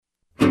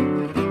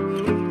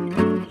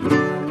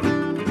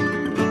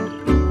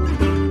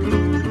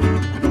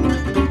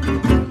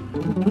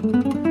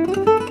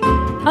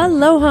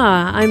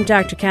Aloha, I'm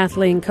Dr.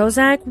 Kathleen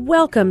Kozak.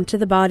 Welcome to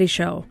The Body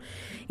Show.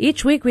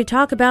 Each week we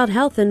talk about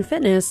health and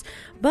fitness,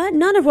 but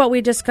none of what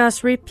we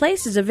discuss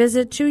replaces a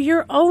visit to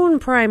your own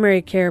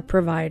primary care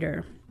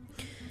provider.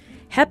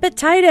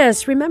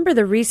 Hepatitis. Remember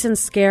the recent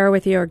scare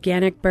with the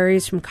organic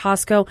berries from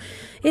Costco?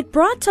 It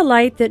brought to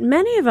light that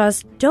many of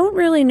us don't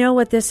really know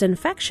what this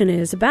infection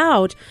is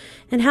about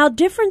and how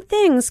different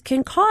things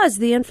can cause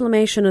the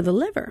inflammation of the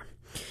liver.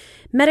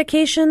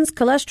 Medications,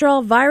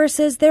 cholesterol,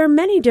 viruses, there are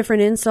many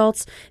different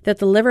insults that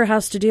the liver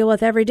has to deal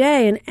with every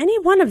day, and any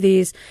one of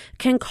these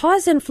can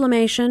cause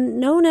inflammation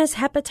known as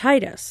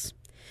hepatitis.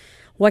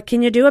 What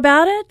can you do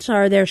about it?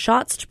 Are there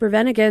shots to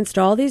prevent against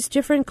all these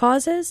different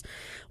causes?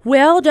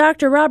 Well,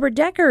 Dr. Robert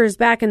Decker is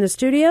back in the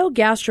studio,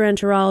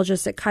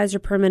 gastroenterologist at Kaiser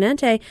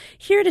Permanente,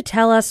 here to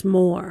tell us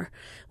more.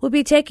 We'll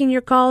be taking your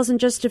calls in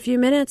just a few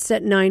minutes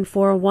at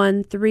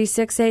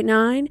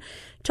 941-3689.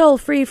 Toll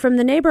free from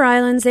the neighbor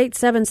islands,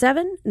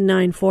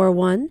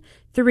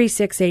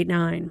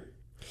 877-941-3689.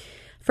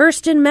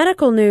 First in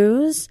medical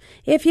news,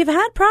 if you've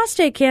had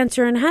prostate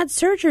cancer and had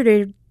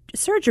surgery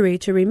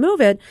to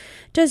remove it,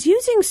 does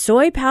using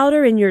soy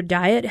powder in your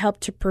diet help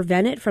to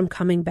prevent it from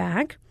coming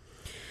back?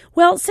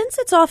 Well, since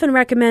it's often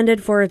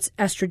recommended for its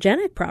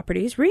estrogenic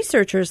properties,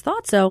 researchers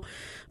thought so,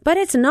 but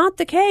it's not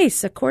the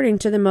case. According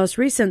to the most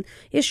recent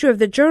issue of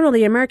the journal,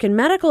 the American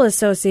Medical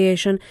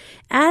Association,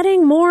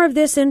 adding more of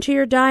this into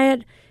your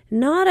diet,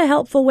 not a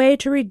helpful way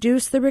to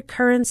reduce the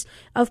recurrence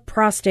of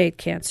prostate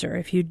cancer.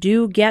 If you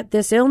do get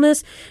this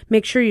illness,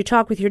 make sure you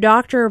talk with your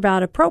doctor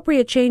about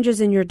appropriate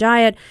changes in your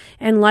diet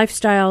and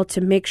lifestyle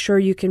to make sure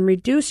you can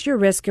reduce your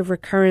risk of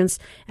recurrence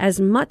as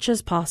much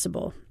as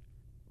possible.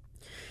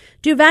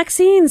 Do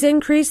vaccines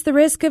increase the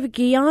risk of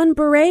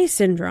Guillain-Barré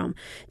syndrome?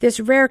 This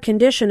rare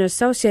condition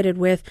associated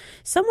with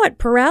somewhat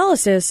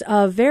paralysis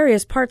of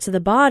various parts of the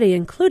body,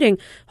 including,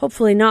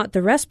 hopefully not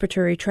the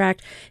respiratory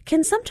tract,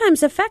 can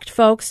sometimes affect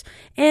folks.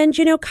 And,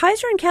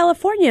 Kaiser in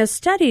California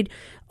studied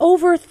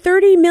over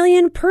 30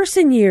 million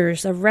person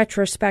years of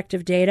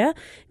retrospective data,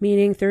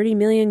 meaning 30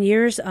 million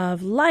years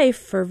of life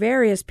for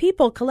various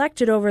people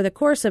collected over the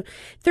course of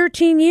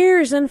 13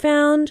 years and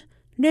found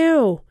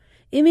no.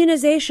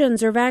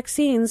 Immunizations or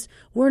vaccines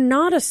were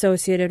not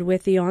associated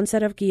with the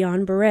onset of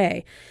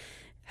Guillain-Barré.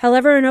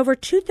 However, in over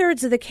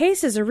two-thirds of the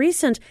cases, a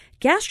recent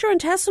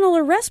gastrointestinal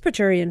or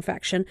respiratory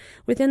infection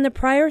within the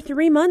prior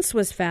 3 months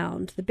was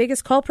found. The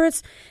biggest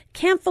culprits,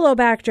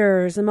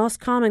 Campylobacter, is the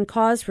most common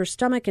cause for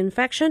stomach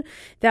infection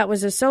that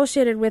was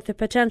associated with the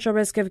potential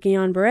risk of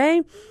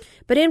Guillain-Barré.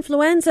 But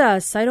influenza,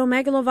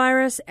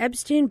 cytomegalovirus,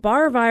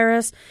 Epstein-Barr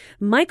virus,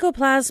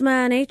 mycoplasma,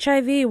 and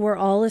HIV were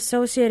all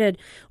associated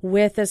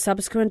with the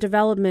subsequent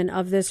development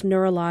of this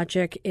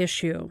neurologic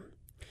issue.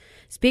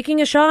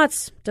 Speaking of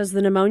shots, does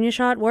the pneumonia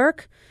shot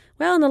work?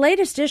 Well, in the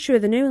latest issue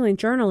of the New England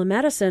Journal of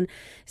Medicine,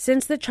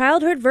 since the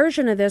childhood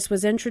version of this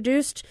was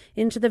introduced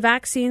into the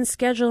vaccine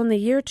schedule in the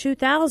year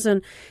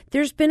 2000,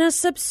 there's been a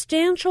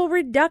substantial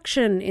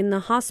reduction in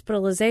the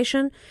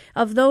hospitalization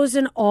of those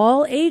in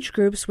all age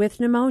groups with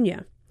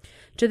pneumonia,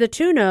 to the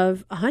tune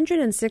of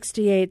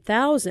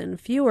 168,000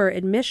 fewer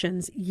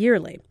admissions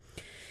yearly.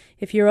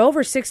 If you're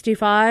over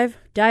 65,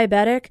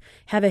 diabetic,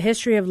 have a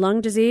history of lung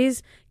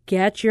disease,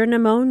 get your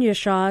pneumonia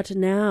shot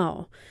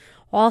now.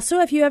 Also,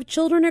 if you have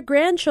children or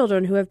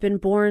grandchildren who have been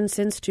born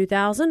since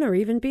 2000 or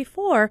even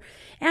before,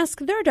 ask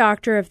their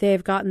doctor if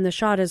they've gotten the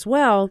shot as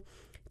well.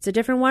 It's a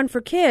different one for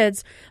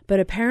kids,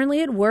 but apparently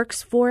it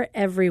works for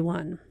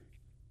everyone.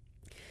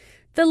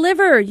 The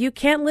liver, you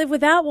can't live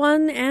without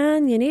one,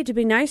 and you need to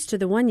be nice to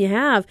the one you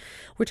have.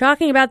 We're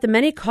talking about the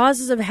many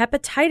causes of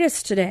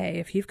hepatitis today.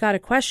 If you've got a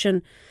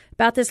question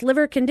about this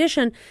liver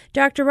condition,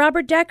 Dr.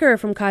 Robert Decker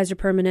from Kaiser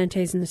Permanente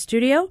is in the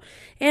studio,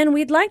 and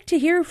we'd like to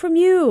hear from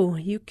you.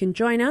 You can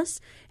join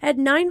us at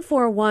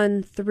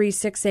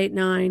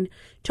 941-3689.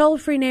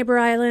 Toll-free neighbor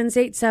islands,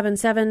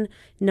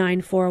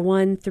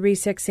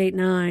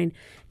 877-941-3689.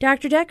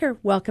 Dr. Decker,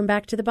 welcome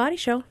back to The Body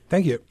Show.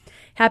 Thank you.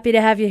 Happy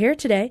to have you here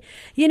today.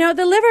 The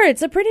liver,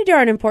 it's a pretty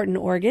darn important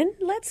organ.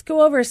 Let's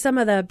go over some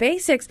of the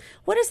basics.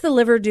 What does the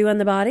liver do in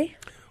the body?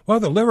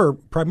 Well, the liver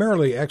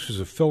primarily acts as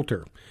a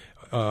filter.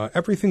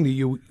 Everything that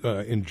you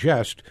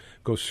ingest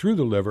goes through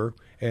the liver,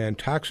 and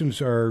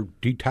toxins are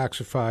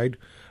detoxified,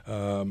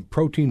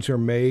 proteins are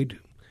made,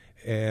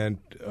 and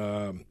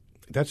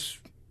that's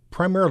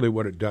primarily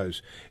what it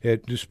does.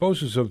 It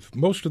disposes of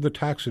most of the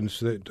toxins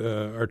that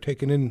are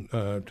taken in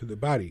to the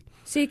body.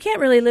 So you can't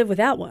really live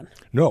without one?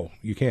 No,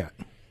 you can't.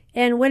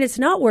 And when it's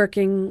not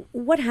working,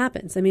 what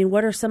happens? I mean,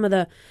 what are some of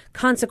the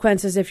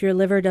consequences if your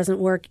liver doesn't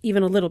work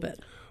even a little bit?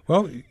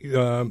 Well,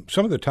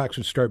 some of the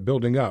toxins start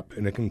building up,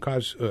 and it can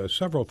cause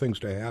several things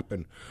to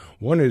happen.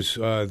 One is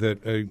that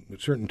a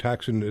certain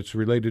toxin that's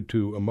related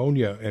to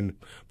ammonia and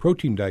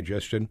protein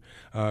digestion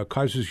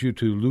causes you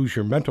to lose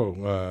your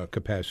mental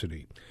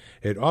capacity.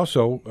 It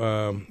also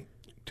the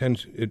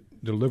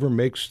liver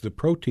makes the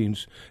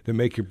proteins that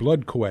make your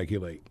blood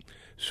coagulate,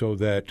 so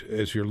that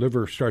as your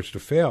liver starts to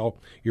fail,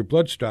 your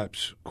blood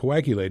stops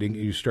coagulating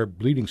and you start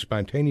bleeding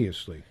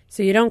spontaneously.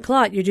 So you don't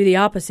clot, you do the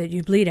opposite.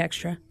 You bleed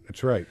extra.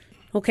 That's right.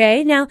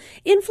 Okay, now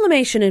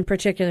inflammation in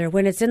particular,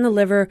 when it's in the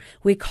liver,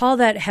 we call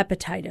that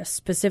hepatitis,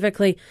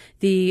 specifically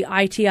the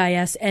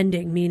itis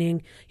ending,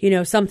 meaning,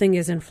 something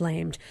is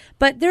inflamed.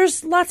 But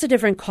there's lots of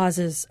different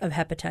causes of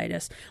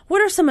hepatitis.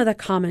 What are some of the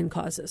common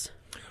causes?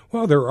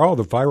 Well, there are all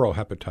the viral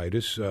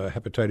hepatitis,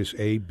 hepatitis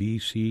A, B,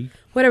 C.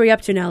 What are we up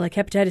to now, like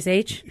hepatitis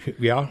H?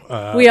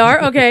 Yeah. We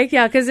are? Okay,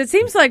 yeah, because it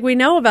seems like we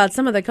know about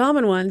some of the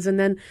common ones, and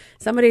then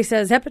somebody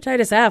says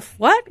hepatitis F.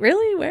 What?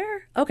 Really?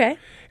 Where? Okay.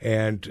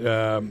 And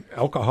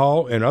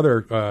alcohol and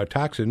other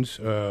toxins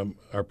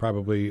are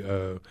probably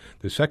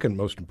the second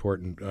most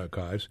important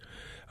cause.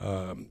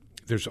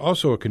 There's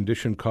also a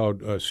condition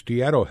called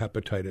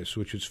steatohepatitis,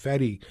 which is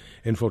fatty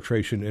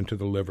infiltration into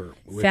the liver.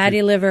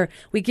 Fatty liver.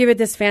 We give it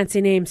this fancy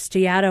name,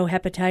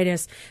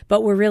 steatohepatitis,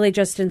 but we're really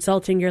just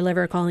insulting your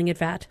liver calling it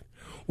fat.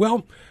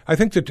 Well, I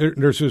think that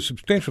there's a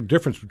substantial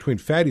difference between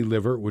fatty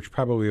liver, which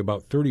probably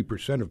about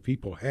 30% of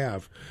people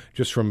have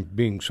just from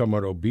being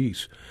somewhat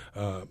obese.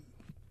 But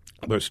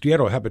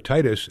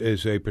steatohepatitis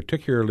is a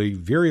particularly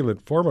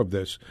virulent form of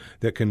this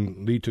that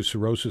can lead to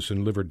cirrhosis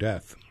and liver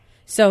death.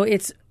 So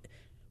it's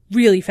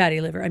really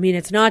fatty liver. I mean,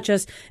 it's not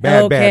just,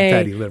 bad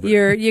fatty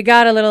liver. You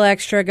got a little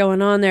extra going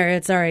on there.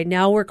 It's all right.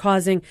 Now we're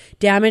causing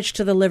damage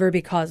to the liver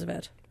because of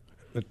it.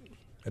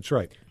 That's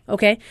right.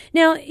 Okay.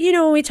 Now,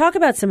 when we talk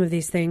about some of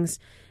these things,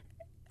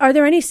 are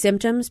there any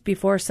symptoms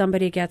before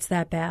somebody gets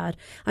that bad?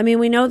 I mean,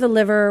 we know the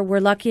liver, we're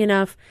lucky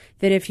enough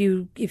that if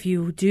you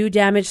do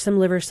damage some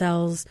liver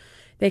cells,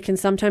 they can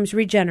sometimes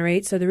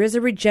regenerate. So there is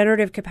a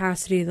regenerative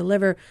capacity of the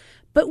liver.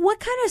 But what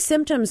kind of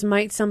symptoms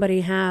might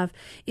somebody have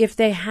if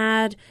they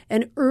had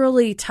an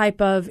early type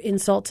of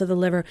insult to the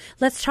liver?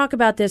 Let's talk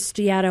about this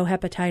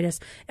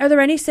steatohepatitis. Are there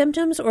any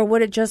symptoms, or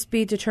would it just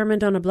be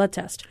determined on a blood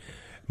test?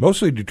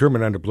 Mostly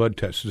determined on a blood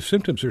test. The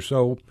symptoms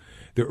the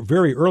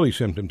very early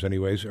symptoms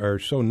anyways, are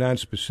so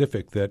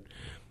nonspecific that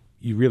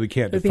you really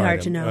can't define them. It would be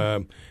hard to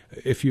know.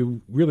 If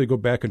you really go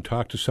back and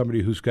talk to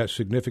somebody who's got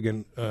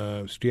significant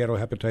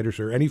steatohepatitis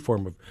or any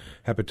form of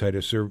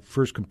hepatitis, their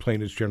first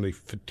complaint is generally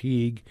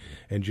fatigue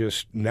and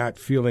just not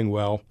feeling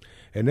well.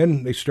 And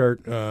then they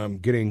start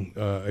getting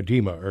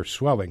edema or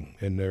swelling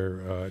in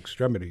their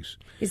extremities.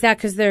 Is that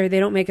because they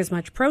don't make as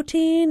much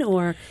protein,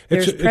 or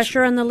there's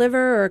pressure on the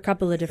liver, or a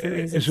couple of different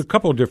reasons? It's a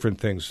couple of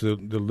different things. The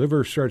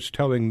liver starts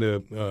telling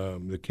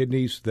the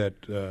kidneys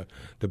that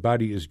the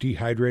body is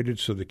dehydrated,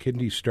 so the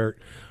kidneys start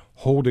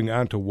holding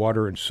on to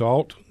water and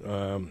salt.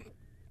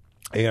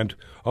 And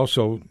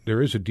also,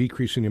 there is a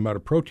decrease in the amount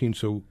of protein,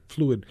 so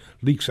fluid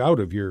leaks out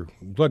of your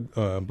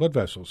blood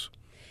vessels.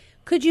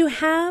 Could you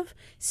have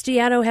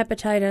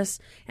steatohepatitis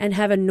and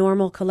have a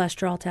normal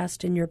cholesterol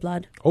test in your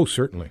blood? Oh,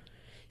 certainly.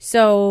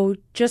 So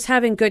just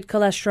having good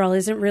cholesterol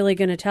isn't really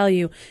going to tell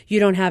you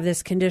don't have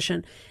this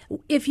condition.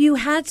 If you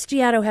had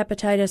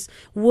steatohepatitis,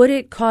 would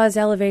it cause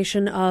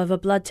elevation of a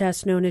blood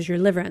test known as your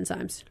liver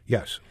enzymes?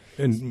 Yes,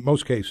 in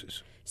most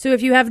cases. So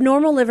if you have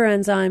normal liver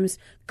enzymes,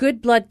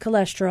 good blood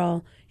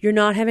cholesterol, you're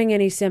not having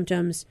any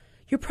symptoms,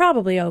 you're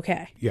probably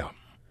okay. Yeah.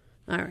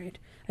 All right.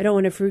 I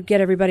don't want to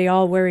get everybody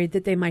all worried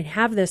that they might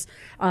have this.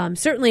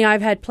 Certainly,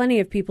 I've had plenty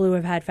of people who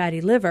have had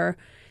fatty liver.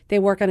 They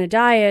work on a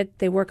diet,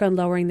 they work on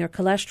lowering their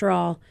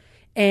cholesterol,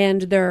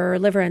 and their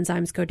liver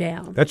enzymes go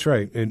down. That's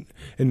right. And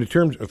in the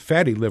terms of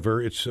fatty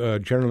liver, it's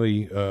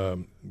generally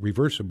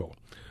reversible.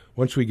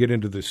 Once we get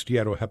into the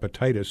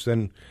steatohepatitis,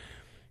 then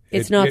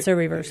it's not so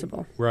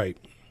reversible. Right.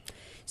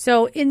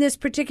 So in this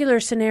particular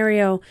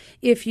scenario,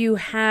 if you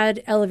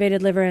had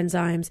elevated liver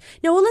enzymes,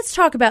 let's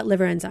talk about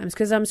liver enzymes,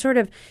 because I'm sort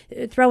of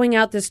throwing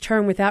out this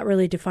term without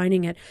really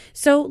defining it.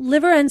 So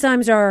liver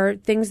enzymes are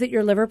things that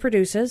your liver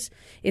produces.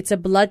 It's a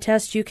blood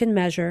test you can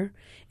measure.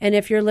 And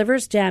if your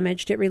liver's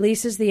damaged, it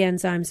releases the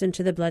enzymes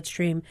into the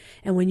bloodstream.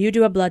 And when you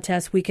do a blood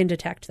test, we can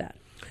detect that.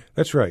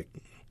 That's right.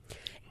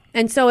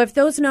 And so if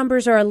those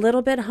numbers are a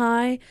little bit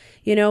high,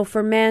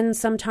 for men,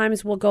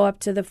 sometimes we'll go up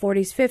to the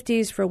 40s,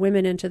 50s, for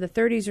women into the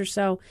 30s or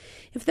so.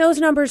 If those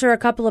numbers are a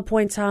couple of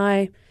points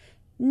high,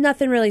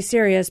 nothing really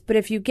serious. But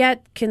if you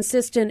get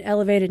consistent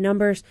elevated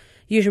numbers,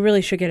 you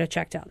really should get it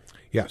checked out.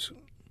 Yes.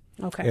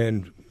 Okay.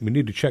 And we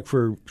need to check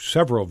for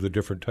several of the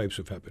different types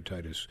of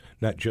hepatitis,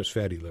 not just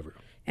fatty liver.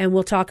 And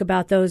we'll talk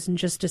about those in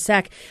just a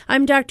sec.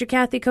 I'm Dr.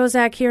 Kathy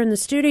Kozak here in the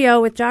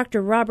studio with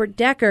Dr. Robert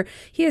Decker.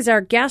 He is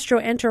our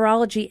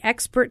gastroenterology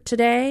expert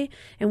today,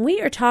 and we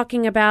are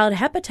talking about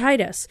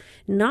hepatitis,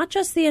 not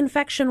just the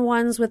infection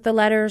ones with the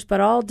letters, but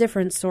all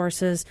different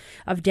sources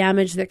of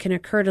damage that can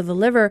occur to the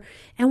liver,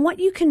 and what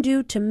you can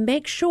do to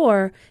make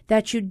sure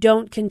that you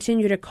don't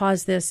continue to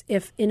cause this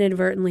if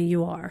inadvertently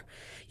you are.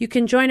 You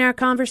can join our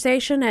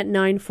conversation at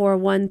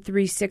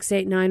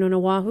 941-3689 on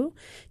Oahu.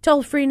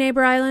 Toll-free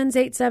Neighbor Islands,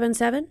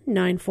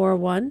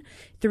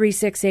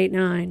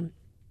 877-941-3689.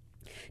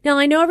 Now,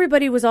 I know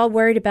everybody was all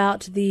worried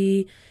about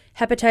the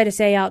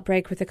hepatitis A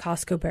outbreak with the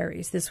Costco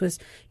berries. This was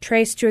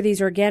traced to these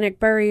organic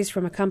berries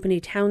from a company,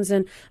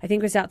 Townsend. I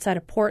think it was outside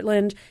of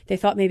Portland. They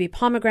thought maybe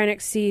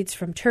pomegranate seeds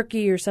from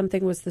Turkey or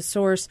something was the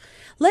source.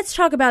 Let's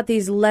talk about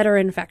these letter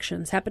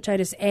infections,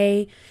 hepatitis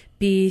A,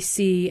 B,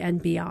 C, and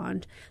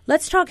beyond.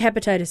 Let's talk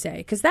hepatitis A,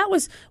 because that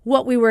was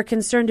what we were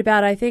concerned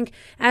about. I think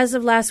as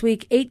of last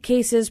week, 8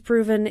 cases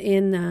proven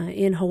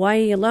in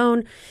Hawaii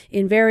alone,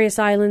 in various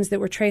islands that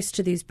were traced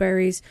to these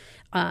berries.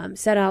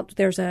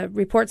 There's a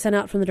report sent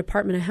out from the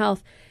Department of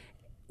Health.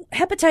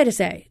 Hepatitis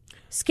A,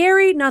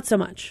 scary, not so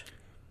much.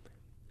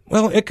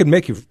 Well, it can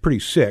make you pretty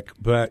sick,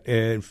 but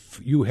if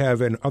you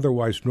have an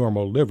otherwise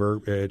normal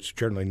liver, it's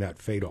generally not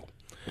fatal.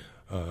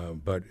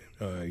 But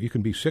you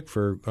can be sick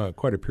for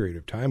quite a period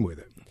of time with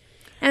it.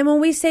 And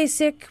when we say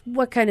sick,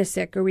 what kind of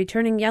sick? Are we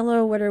turning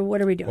yellow? What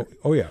are we doing?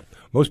 Oh yeah.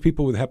 Most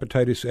people with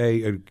hepatitis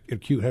A,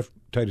 acute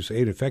hepatitis A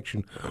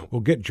infection,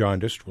 will get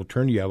jaundiced, will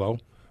turn yellow.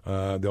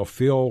 They'll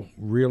feel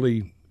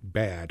really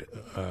bad,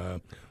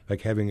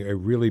 like having a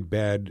really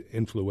bad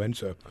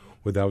influenza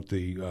without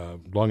the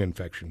lung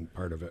infection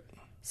part of it.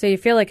 So you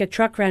feel like a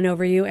truck ran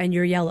over you and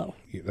you're yellow.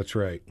 Yeah, that's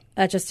right.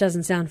 That just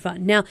doesn't sound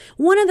fun. Now,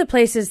 one of the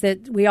places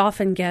that we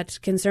often get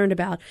concerned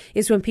about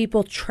is when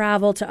people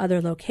travel to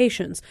other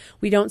locations.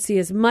 We don't see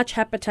as much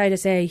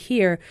hepatitis A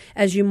here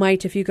as you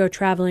might if you go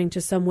traveling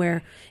to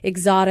somewhere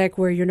exotic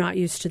where you're not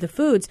used to the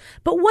foods.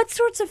 But what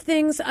sorts of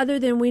things, other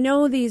than we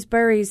know these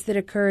berries that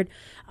occurred,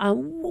 how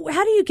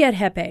do you get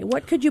Hep A?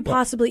 What could you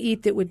possibly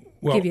eat that would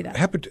give you that?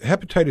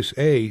 Hepatitis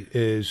A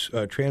is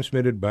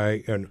transmitted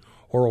by an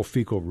oral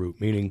fecal route,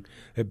 meaning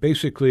that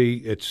basically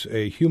it's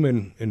a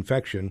human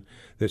infection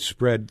that's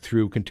spread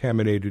through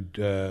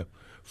contaminated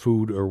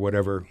food or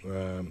whatever,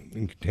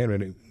 and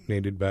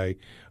contaminated by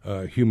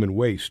human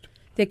waste.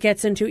 That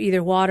gets into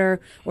either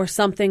water or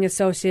something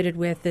associated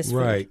with this food.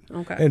 Right.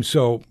 Okay. And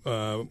so,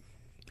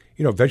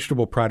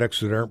 vegetable products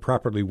that aren't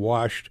properly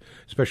washed,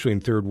 especially in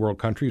third world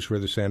countries where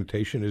the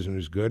sanitation isn't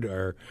as good,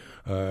 are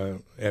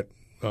at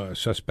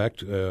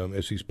suspect,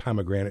 as these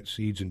pomegranate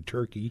seeds in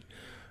Turkey.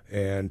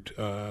 And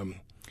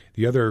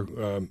the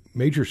other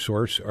major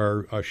source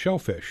are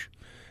shellfish.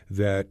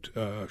 That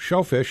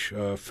shellfish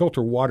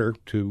filter water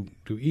to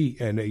eat,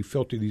 and they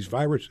filter these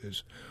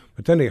viruses.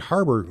 But then they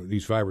harbor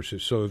these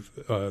viruses. So if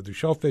the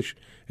shellfish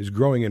is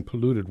growing in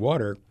polluted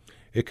water,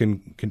 it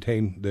can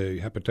contain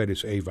the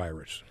hepatitis A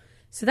virus.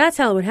 So that's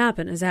how it would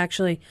happen, is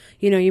actually,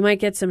 you might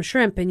get some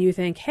shrimp and you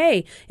think,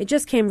 hey, it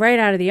just came right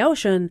out of the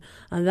ocean.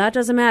 That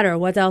doesn't matter.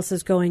 What else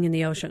is going in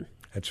the ocean?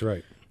 That's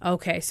right.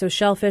 Okay, so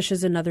shellfish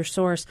is another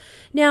source.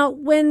 Now,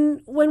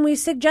 when we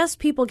suggest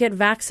people get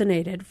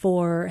vaccinated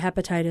for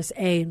hepatitis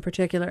A in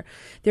particular,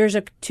 there's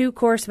a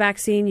 2-course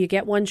vaccine. You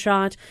get 1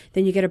 shot,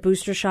 then you get a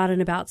booster shot in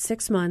about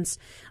 6 months.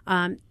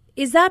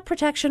 Is that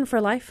protection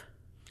for life?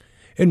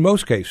 In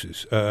most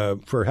cases,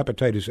 for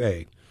hepatitis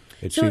A,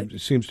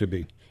 it seems to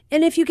be.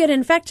 And if you get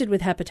infected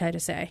with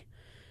hepatitis A,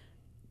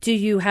 do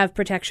you have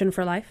protection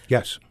for life?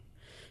 Yes.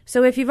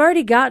 So if you've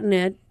already gotten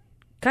it,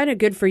 kind of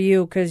good for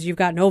you because you've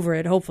gotten over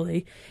it,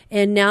 hopefully,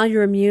 and now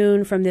you're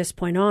immune from this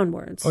point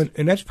onwards. Oh,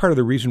 and that's part of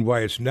the reason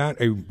why it's not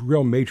a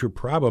real major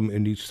problem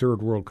in these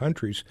third world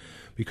countries,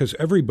 because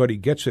everybody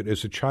gets it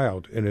as a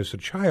child. And as a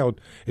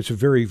child, it's a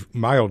very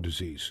mild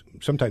disease.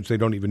 Sometimes they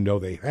don't even know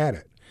they had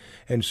it.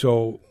 And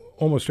so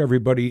almost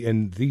everybody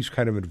in these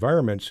kind of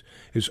environments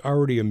is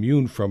already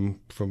immune from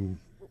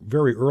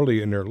very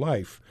early in their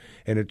life,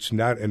 and it's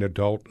not an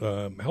adult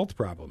health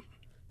problem.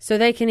 So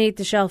they can eat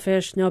the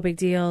shellfish, no big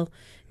deal.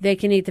 They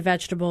can eat the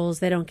vegetables,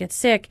 they don't get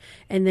sick.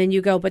 And then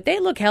you go, but they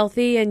look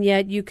healthy, and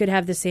yet you could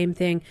have the same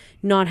thing,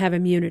 not have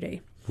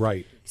immunity.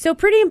 Right. So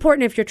pretty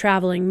important if you're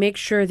traveling, make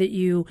sure that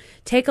you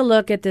take a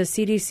look at the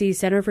CDC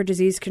Center for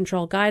Disease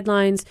Control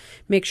guidelines.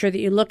 Make sure that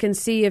you look and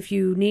see if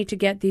you need to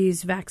get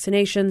these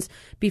vaccinations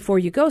before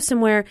you go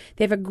somewhere.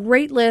 They have a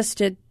great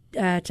list at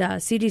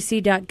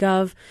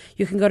cdc.gov.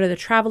 You can go to the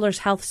Traveler's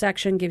Health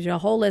section, gives you a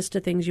whole list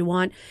of things you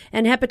want.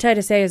 And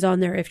hepatitis A is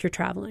on there if you're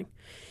traveling.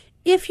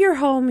 If you're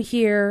home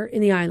here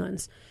in the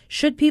islands,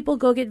 should people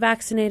go get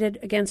vaccinated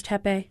against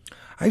Hep A?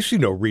 I see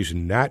no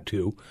reason not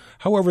to.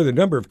 However, the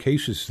number of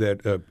cases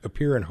that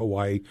appear in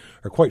Hawaii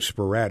are quite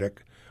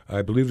sporadic.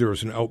 I believe there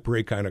was an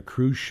outbreak on a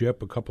cruise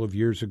ship a couple of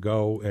years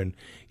ago, and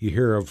you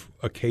hear of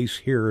a case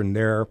here and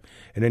there,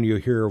 and then you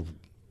hear of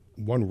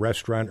one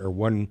restaurant or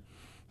one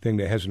thing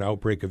that has an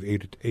outbreak of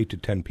 8 to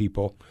 10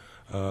 people.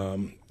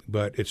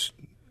 But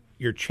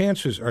your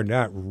chances are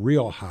not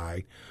real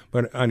high.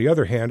 But on the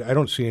other hand, I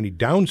don't see any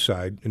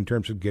downside in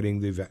terms of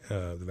getting the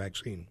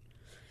vaccine.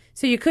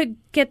 So you could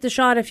get the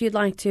shot if you'd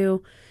like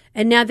to.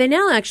 And they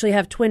now actually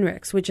have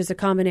Twinrix, which is a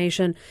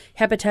combination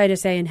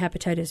hepatitis A and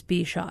hepatitis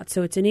B shots.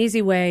 So it's an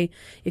easy way.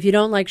 If you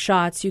don't like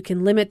shots, you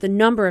can limit the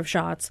number of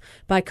shots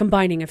by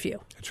combining a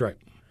few. That's right.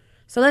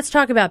 So let's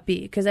talk about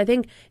B, because I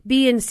think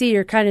B and C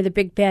are kind of the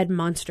big bad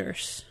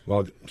monsters.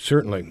 Well,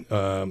 certainly.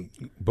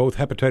 Both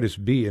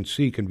hepatitis B and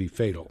C can be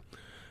fatal.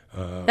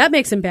 That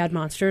makes them bad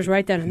monsters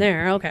right then and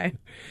there. Okay.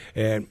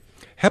 And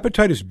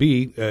hepatitis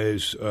B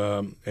is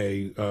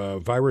a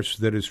virus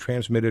that is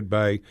transmitted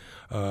by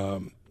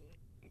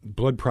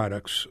blood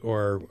products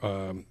or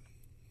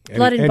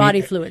blood and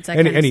body fluids.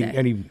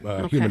 Any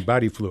human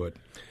body fluid,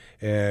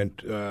 and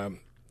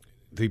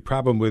the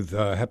problem with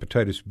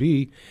hepatitis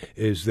B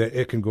is that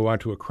it can go on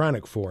to a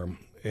chronic form,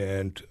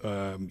 and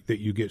that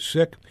you get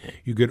sick,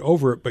 you get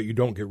over it, but you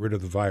don't get rid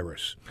of the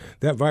virus.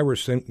 That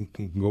virus then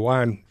can go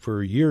on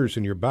for years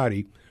in your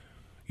body.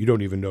 You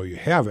don't even know you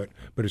have it,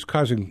 but it's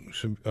causing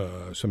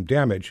some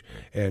damage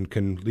and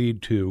can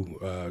lead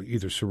to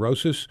either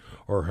cirrhosis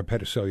or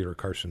hepatocellular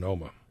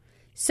carcinoma.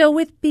 So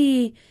with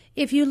B,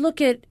 if you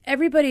look at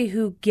everybody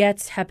who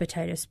gets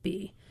hepatitis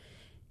B,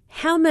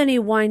 how many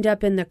wind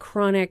up in the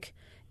chronic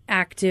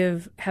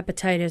active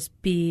hepatitis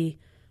B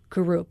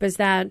group? Is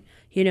that,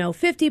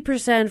 50%,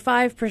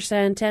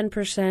 5%,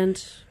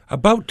 10%?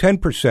 About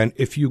 10%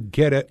 if you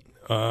get it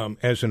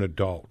as an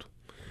adult.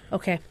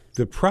 Okay.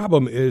 The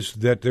problem is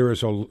that there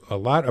is a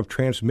lot of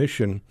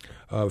transmission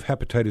of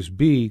hepatitis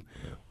B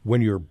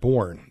when you're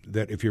born,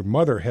 that if your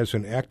mother has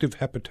an active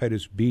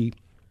hepatitis B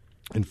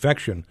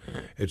infection,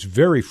 it's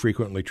very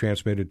frequently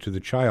transmitted to the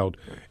child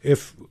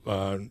if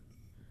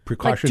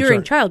precautions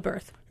during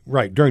childbirth.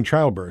 Right, during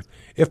childbirth,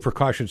 if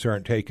precautions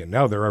aren't taken.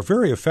 Now, there are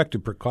very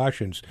effective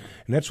precautions,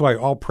 and that's why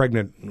all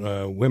pregnant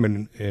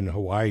women in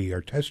Hawaii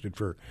are tested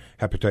for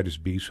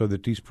hepatitis B so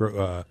that these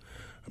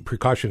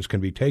precautions can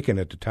be taken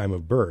at the time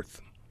of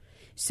birth.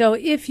 So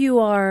if you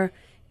are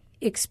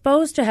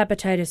exposed to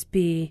hepatitis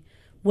B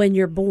when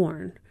you're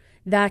born,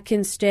 that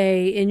can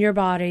stay in your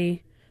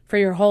body for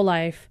your whole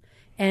life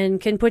and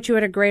can put you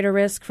at a greater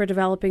risk for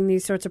developing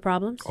these sorts of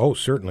problems? Oh,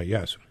 certainly,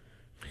 yes.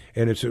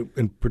 And it's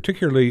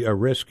particularly a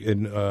risk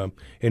in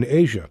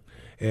Asia.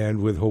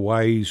 And with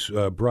Hawaii's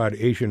broad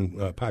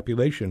Asian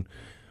population,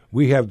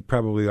 we have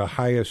probably the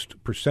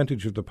highest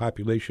percentage of the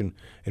population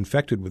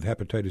infected with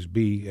hepatitis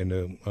B in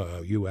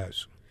the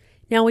U.S.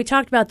 Now, we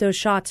talked about those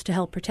shots to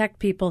help protect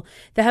people.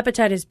 The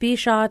hepatitis B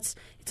shots,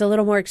 it's a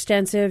little more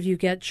extensive. You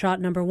get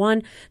shot number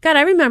 1. God,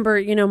 I remember,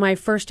 my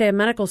first day of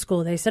medical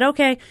school, they said,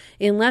 okay,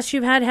 unless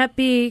you've had Hep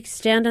B,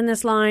 stand in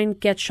this line,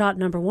 get shot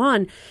number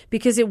 1,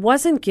 because it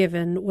wasn't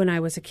given when I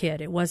was a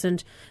kid. It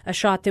wasn't a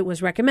shot that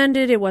was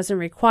recommended. It wasn't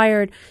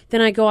required. Then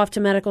I go off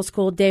to medical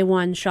school, day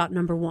 1, shot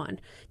number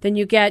 1. Then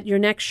you get your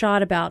next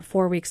shot about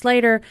 4 weeks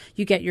later.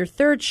 You get your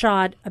third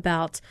shot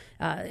about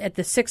at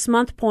the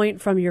 6-month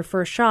point from your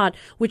first shot,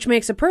 which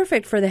makes it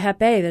perfect for the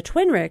Hep A, the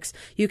Twinrix.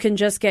 You can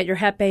just get your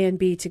Hep A and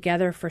B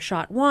together for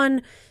shot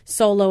 1,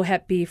 solo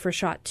Hep B for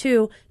shot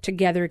 2,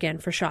 together again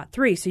for shot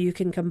 3. So you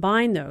can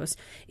combine those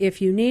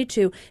if you need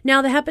to.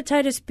 Now, the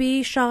hepatitis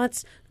B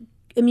shots,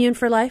 immune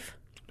for life?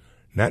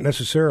 Not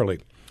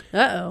necessarily.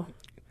 Uh-oh.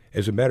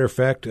 As a matter of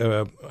fact,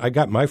 I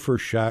got my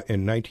first shot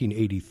in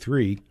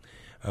 1983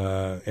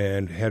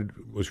 and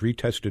was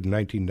retested in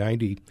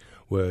 1990,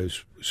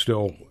 was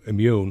still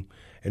immune,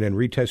 and then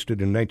retested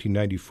in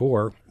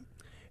 1994,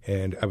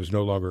 and I was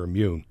no longer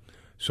immune.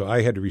 So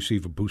I had to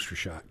receive a booster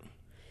shot.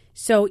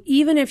 So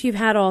even if you've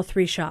had all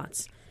 3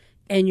 shots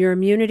and your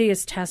immunity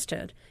is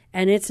tested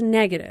and it's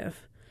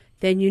negative,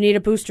 then you need a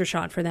booster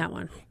shot for that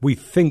one. We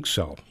think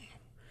so.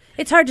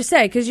 It's hard to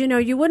say because,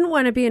 you wouldn't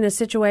want to be in a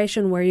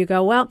situation where you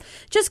go, well,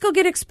 just go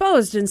get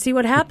exposed and see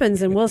what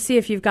happens and we'll see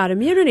if you've got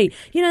immunity.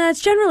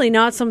 That's generally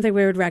not something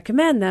we would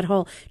recommend, that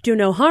whole do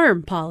no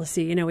harm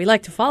policy. We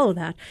like to follow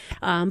that.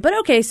 But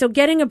okay, so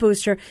getting a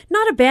booster,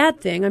 not a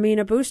bad thing. I mean,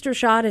 a booster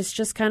shot is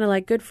just kind of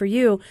like good for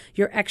you.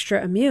 You're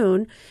extra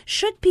immune.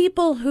 Should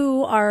people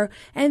who are,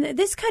 and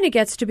this kind of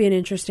gets to be an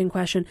interesting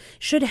question,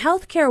 should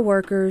healthcare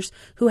workers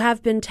who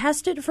have been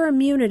tested for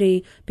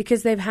immunity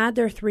because they've had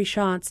their 3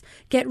 shots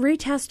get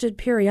retested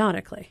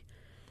periodically?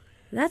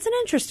 That's an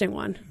interesting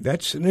one.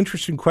 That's an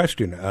interesting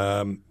question.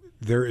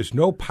 There is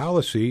no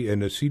policy,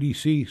 and the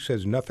CDC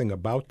says nothing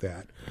about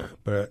that,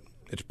 but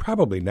it's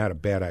probably not a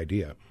bad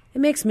idea. It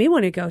makes me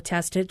want to go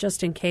test it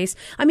just in case.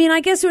 I mean, I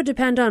guess it would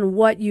depend on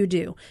what you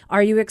do.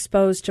 Are you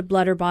exposed to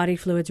blood or body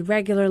fluids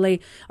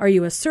regularly? Are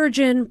you a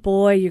surgeon?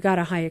 Boy, you got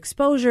a high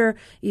exposure,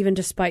 even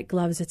despite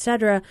gloves,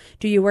 etc.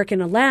 Do you work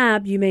in a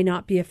lab? You may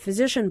not be a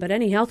physician, but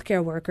any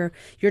healthcare worker,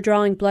 you're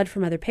drawing blood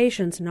from other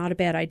patients, not a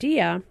bad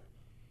idea.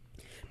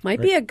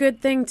 Might be a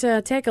good thing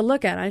to take a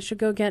look at. I should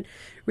go get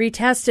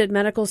retested.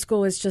 Medical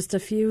school was just a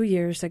few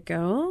years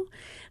ago.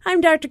 I'm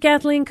Dr.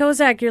 Kathleen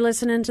Kozak. You're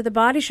listening to The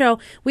Body Show.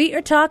 We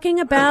are talking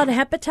about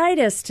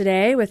hepatitis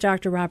today with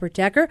Dr. Robert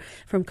Decker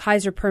from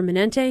Kaiser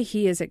Permanente.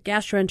 He is a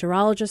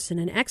gastroenterologist and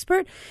an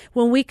expert.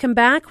 When we come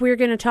back, we're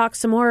going to talk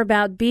some more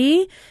about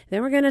B.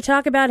 Then we're going to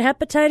talk about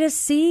hepatitis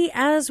C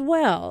as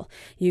well.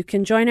 You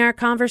can join our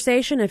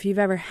conversation if you've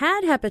ever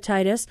had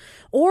hepatitis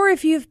or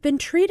if you've been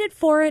treated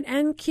for it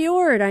and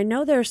cured. I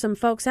know there are some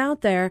folks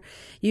out there.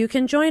 You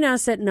can join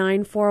us at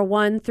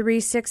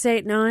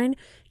 941-3689.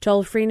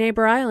 Toll-free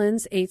Neighbor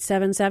Islands,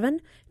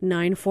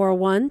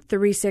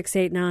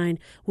 877-941-3689.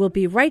 We'll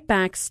be right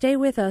back. Stay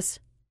with us.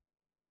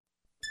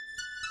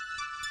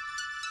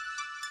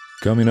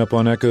 Coming up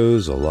on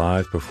Echoes, a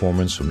live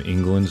performance from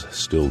England's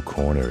Still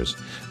Corners.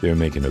 They're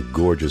making a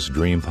gorgeous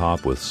dream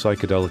pop with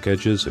psychedelic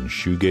edges and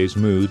shoegaze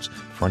moods,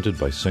 fronted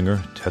by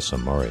singer Tessa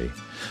Murray.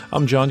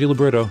 I'm John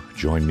DiLibretto.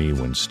 Join me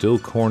when Still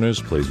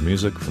Corners plays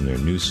music from their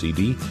new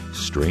CD,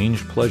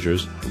 Strange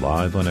Pleasures,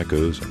 live on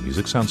Echoes, a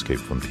music soundscape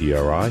from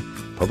PRI,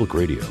 Public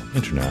Radio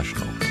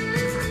International.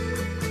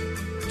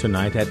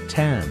 Tonight at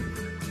 10.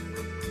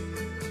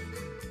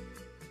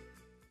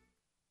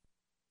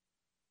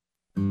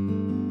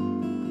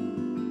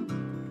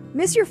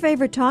 Miss your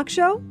favorite talk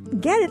show?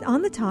 Get it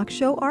on the Talk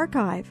Show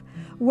Archive.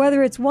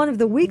 Whether it's one of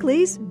the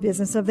weeklies,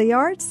 Business of the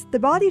Arts, The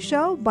Body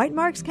Show, Bite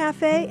Marks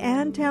Cafe,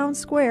 and Town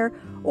Square,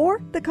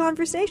 or The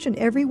Conversation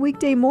every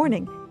weekday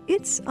morning,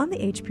 it's on the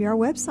HPR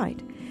website.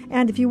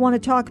 And if you want to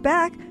talk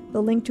back,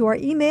 the link to our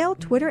email,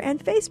 Twitter,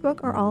 and Facebook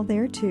are all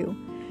there too.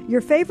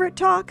 Your favorite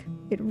talk,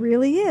 it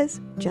really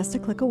is just a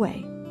click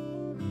away.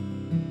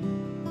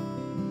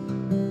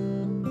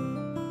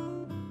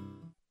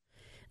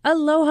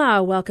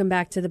 Aloha! Welcome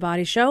back to The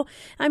Body Show.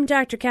 I'm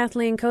Dr.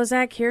 Kathleen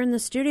Kozak here in the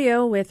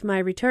studio with my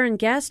return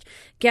guest,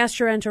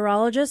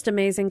 gastroenterologist,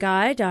 amazing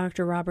guy,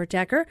 Dr. Robert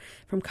Decker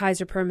from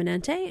Kaiser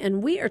Permanente,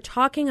 and we are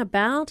talking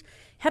about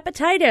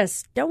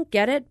hepatitis. Don't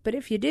get it, but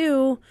if you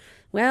do,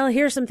 well,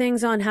 here's some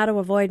things on how to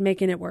avoid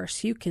making it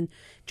worse. You can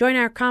join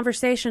our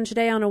conversation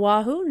today on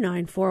Oahu,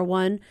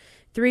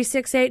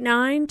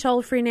 941-3689,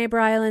 toll-free Neighbor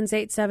Islands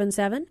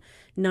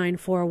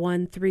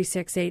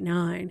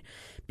 877-941-3689.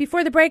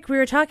 Before the break, we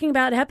were talking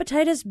about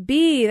hepatitis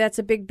B. That's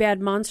a big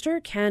bad monster.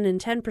 Can, in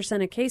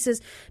 10% of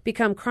cases,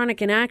 become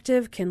chronic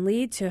inactive, can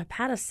lead to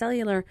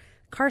hepatocellular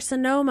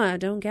carcinoma.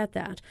 Don't get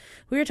that.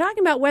 We were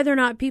talking about whether or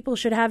not people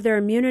should have their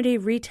immunity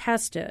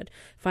retested,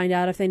 find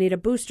out if they need a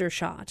booster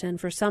shot. And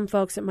for some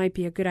folks, it might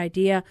be a good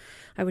idea.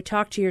 I would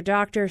talk to your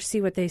doctor, see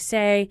what they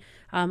say.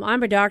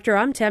 I'm a doctor.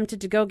 I'm tempted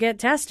to go get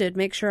tested,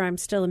 make sure I'm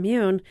still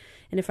immune.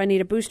 And if I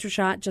need a booster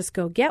shot, just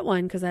go get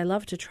one because I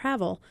love to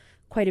travel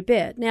quite a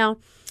bit. Now,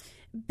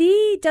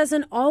 B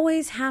doesn't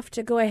always have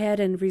to go ahead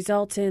and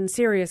result in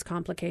serious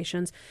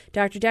complications.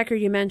 Dr. Decker,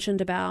 you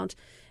mentioned about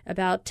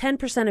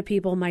 10% of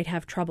people might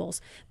have troubles.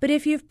 But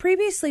if you've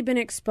previously been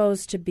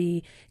exposed to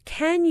B,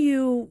 can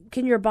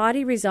your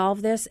body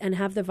resolve this and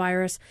have the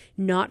virus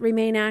not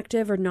remain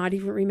active or not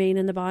even remain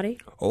in the body?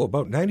 Oh,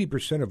 about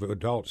 90% of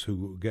adults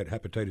who get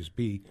hepatitis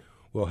B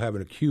will have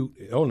an acute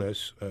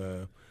illness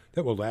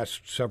that will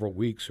last several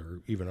weeks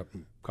or even a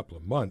couple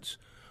of months.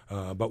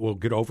 But we'll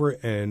get over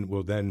it and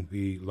we'll then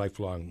be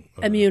lifelong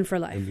immune for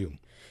life. Immune.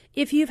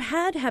 If you've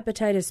had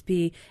hepatitis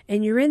B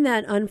and you're in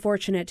that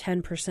unfortunate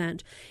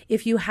 10%,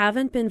 if you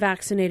haven't been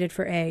vaccinated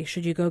for A,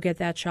 should you go get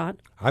that shot?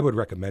 I would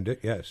recommend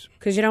it, yes.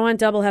 Because you don't want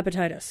double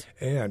hepatitis.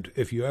 And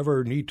if you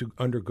ever need to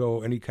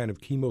undergo any kind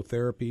of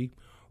chemotherapy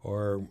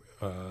or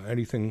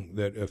anything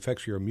that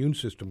affects your immune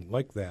system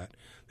like that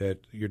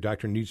your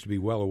doctor needs to be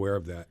well aware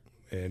of that.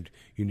 And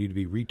you need to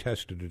be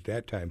retested at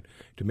that time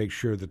to make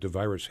sure that the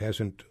virus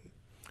hasn't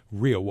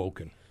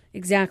reawoken.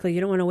 Exactly.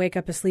 You don't want to wake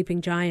up a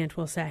sleeping giant,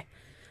 we'll say.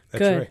 That's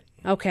Good. right.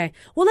 Okay.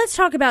 Well, let's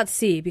talk about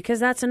C, because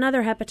that's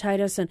another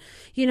hepatitis. And,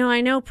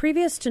 I know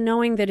previous to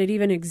knowing that it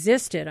even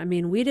existed,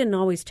 we didn't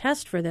always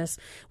test for this.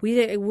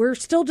 We're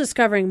still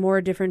discovering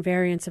more different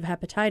variants of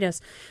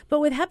hepatitis. But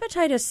with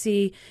hepatitis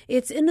C,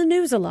 it's in the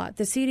news a lot.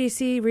 The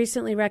CDC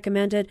recently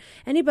recommended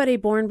anybody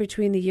born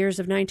between the years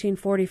of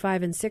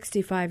 1945 and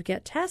 65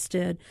 get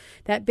tested.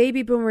 That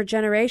baby boomer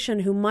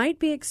generation who might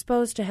be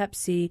exposed to hep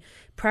C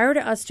prior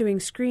to us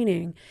doing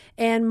screening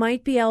and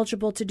might be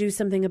eligible to do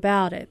something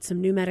about it. Some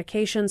new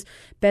medications,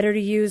 better to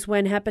use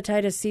when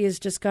hepatitis C is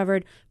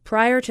discovered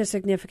prior to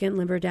significant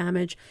liver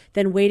damage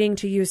than waiting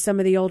to use some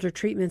of the older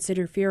treatments,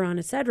 interferon,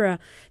 etc.,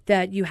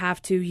 that you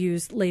have to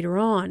use later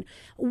on.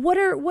 What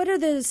are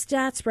the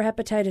stats for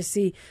hepatitis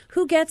C?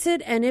 Who gets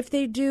it? And if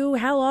they do,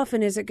 how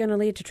often is it going to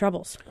lead to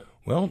troubles?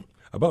 Well,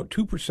 about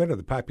 2% of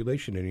the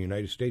population in the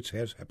United States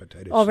has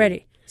hepatitis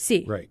already.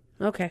 C. Right.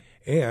 Okay.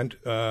 And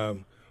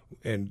the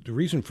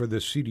reason for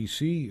this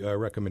CDC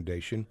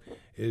recommendation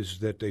is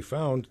that they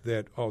found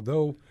that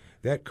although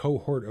that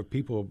cohort of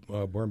people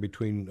born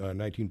between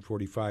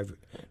 1945 and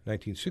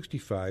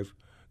 1965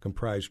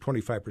 comprised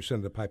 25%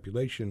 of the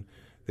population,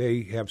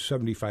 they have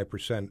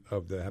 75%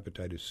 of the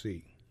hepatitis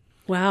C.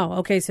 Wow.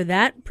 Okay, so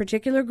that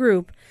particular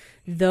group,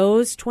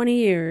 those 20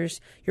 years,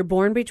 you're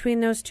born between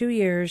those 2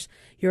 years,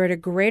 you're at a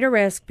greater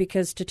risk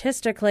because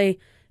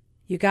statistically,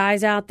 you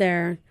guys out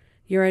there,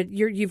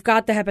 you've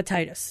got the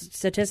hepatitis.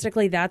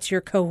 Statistically, that's your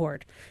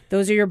cohort.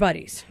 Those are your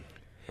buddies.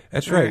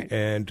 That's right.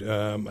 And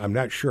I'm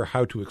not sure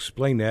how to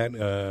explain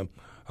that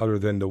other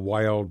than the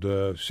wild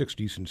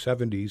 60s and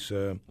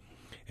 70s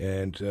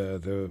and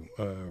the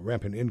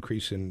rampant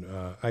increase in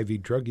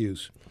IV drug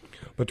use.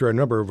 But there are a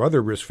number of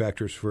other risk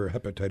factors for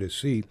hepatitis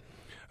C,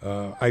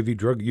 IV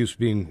drug use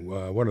being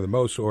one of the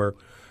most, or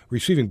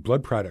receiving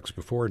blood products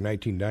before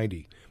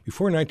 1990.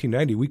 Before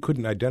 1990, we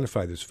couldn't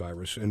identify this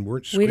virus and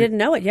weren't. We didn't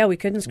know it. Yeah, we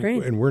couldn't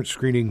screen and weren't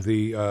screening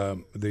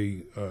the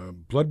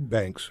blood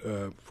banks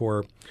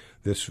for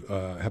this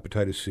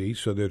hepatitis C.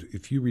 So that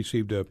if you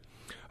received a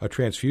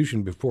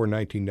transfusion before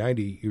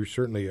 1990, you're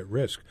certainly at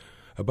risk.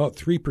 About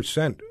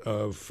 3%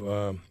 of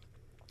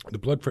the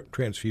blood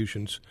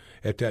transfusions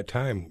at that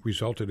time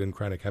resulted in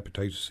chronic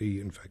hepatitis C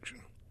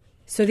infection.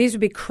 So these would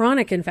be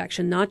chronic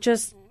infection, not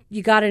just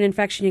you got an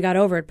infection, you got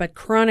over it, but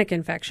chronic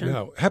infection.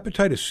 Now,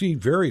 hepatitis C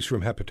varies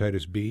from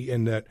hepatitis B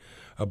in that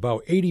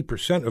about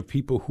 80% of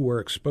people who are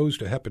exposed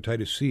to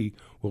hepatitis C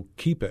will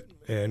keep it,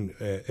 and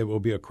it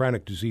will be a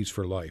chronic disease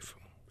for life.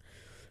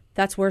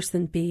 That's worse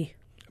than B.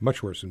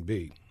 Much worse than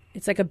B.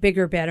 It's like a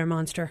bigger, badder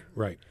monster.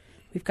 Right.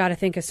 We've got to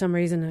think of some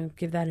reason to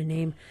give that a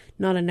name.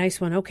 Not a nice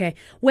one. Okay.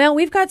 Well,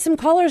 we've got some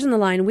callers on the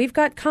line. We've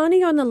got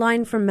Connie on the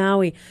line from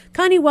Maui.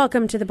 Connie,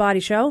 welcome to the Body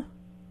Show.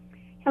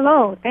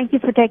 Hello. Thank you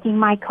for taking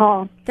my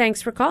call.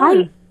 Thanks for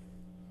calling.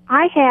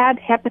 I had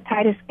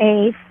hepatitis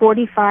A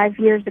 45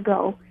 years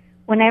ago.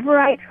 Whenever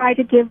I try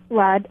to give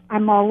blood,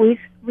 I'm always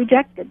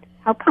rejected.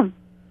 How come?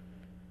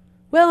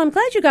 Well, I'm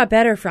glad you got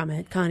better from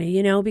it,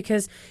 Connie,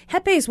 because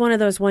Hep A is one of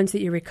those ones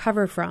that you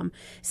recover from.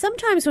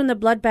 Sometimes when the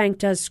blood bank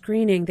does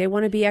screening, they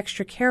want to be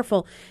extra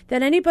careful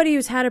that anybody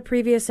who's had a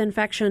previous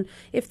infection,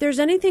 if there's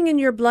anything in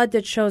your blood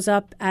that shows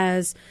up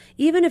as,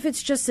 even if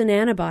it's just an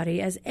antibody,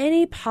 as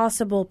any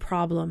possible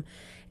problem.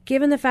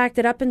 Given the fact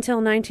that up until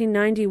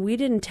 1990, we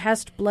didn't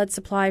test blood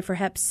supply for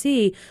Hep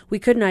C, we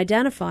couldn't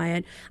identify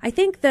it. I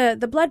think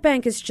the blood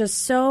bank is just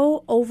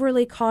so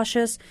overly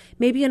cautious,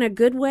 maybe in a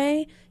good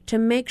way, to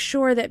make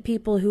sure that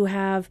people who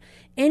have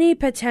any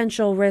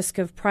potential risk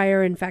of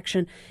prior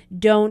infection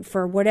don't,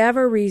 for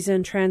whatever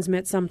reason,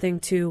 transmit something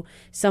to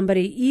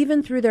somebody,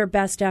 even through their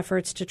best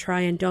efforts to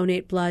try and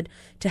donate blood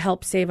to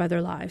help save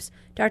other lives.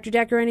 Dr.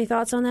 Decker, any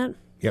thoughts on that?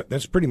 Yeah,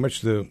 that's pretty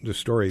much the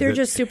story. They're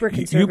just super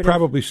conservative. You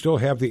probably still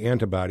have the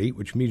antibody,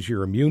 which means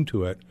you're immune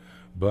to it,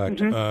 but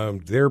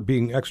they're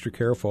being extra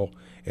careful,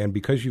 and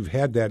because you've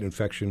had that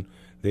infection,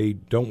 they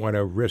don't want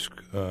to risk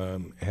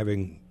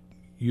having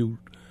you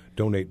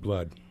donate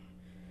blood.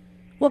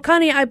 Well,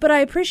 Connie, but I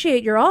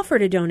appreciate your offer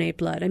to donate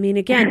blood. I mean,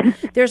 again,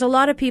 there's a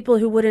lot of people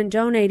who wouldn't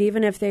donate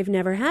even if they've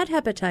never had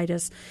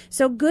hepatitis.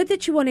 So good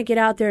that you want to get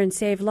out there and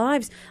save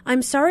lives.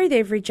 I'm sorry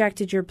they've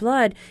rejected your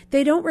blood.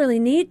 They don't really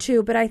need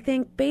to, but I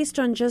think based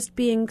on just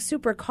being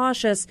super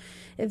cautious,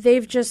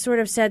 they've just sort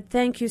of said,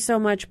 thank you so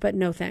much, but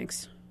no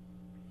thanks.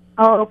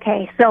 Oh,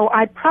 okay. So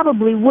I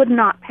probably would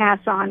not pass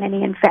on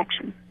any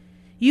infection.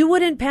 You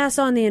wouldn't pass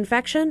on the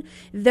infection.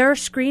 Their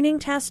screening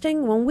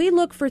testing, when we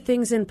look for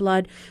things in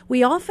blood,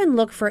 we often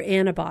look for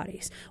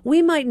antibodies.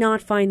 We might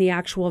not find the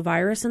actual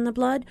virus in the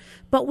blood,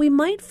 but we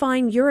might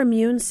find your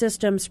immune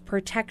system's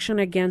protection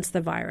against the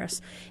virus.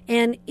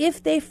 And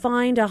if they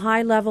find a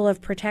high level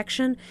of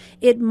protection,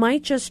 it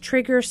might just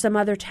trigger some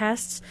other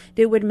tests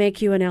that would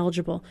make you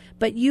ineligible.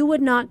 But you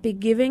would not be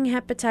giving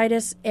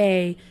hepatitis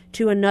A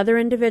to another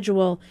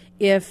individual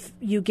if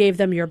you gave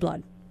them your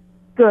blood.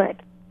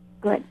 Good.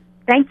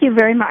 Thank you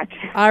very much.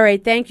 All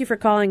right. Thank you for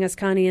calling us,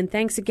 Connie. And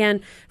thanks again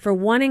for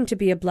wanting to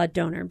be a blood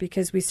donor,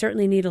 because we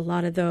certainly need a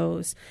lot of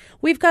those.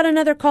 We've got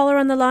another caller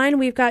on the line.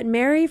 We've got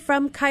Mary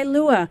from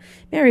Kailua.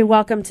 Mary,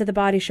 welcome to the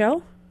Body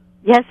Show.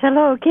 Yes,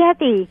 hello,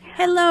 Kathy.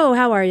 Hello.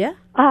 How are you?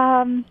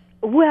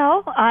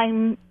 Well,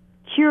 I'm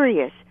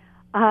curious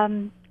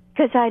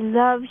because I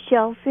love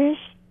shellfish,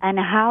 and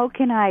how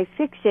can I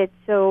fix it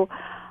so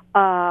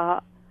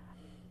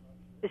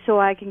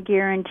I can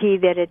guarantee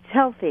that it's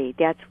healthy?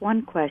 That's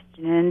one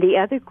question. And the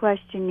other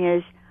question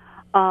is,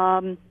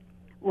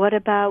 what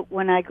about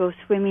when I go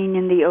swimming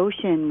in the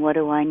ocean? What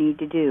do I need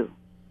to do?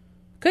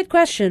 Good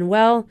question.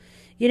 Well,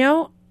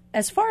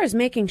 as far as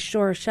making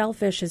sure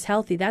shellfish is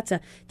healthy, that's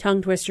a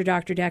tongue twister,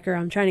 Dr. Decker.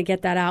 I'm trying to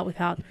get that out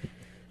without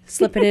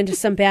slipping into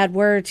some bad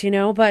words,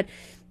 but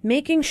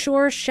making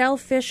sure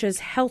shellfish is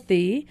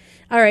healthy.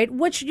 All right.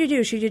 What should you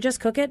do? Should you just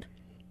cook it?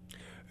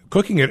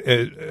 Cooking it,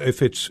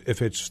 if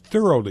it's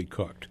thoroughly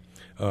cooked.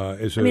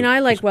 I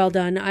like well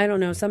done. I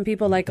don't know. Some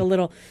people like a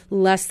little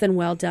less than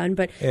well done,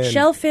 but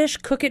shellfish,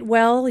 cook it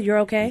well. You're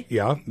okay.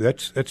 Yeah,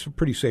 that's a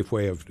pretty safe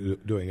way of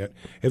doing it.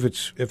 If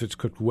it's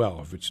cooked well,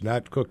 if it's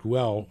not cooked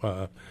well,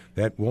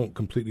 that won't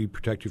completely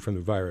protect you from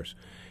the virus.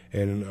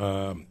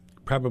 And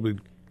probably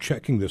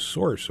checking the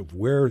source of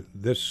where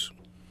this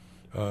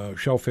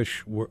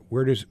shellfish,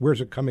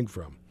 where's it coming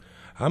from?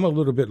 I'm a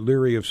little bit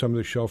leery of some of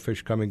the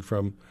shellfish coming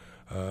from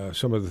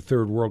some of the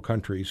third world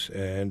countries,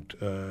 and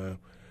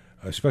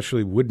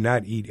especially would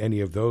not eat any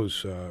of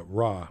those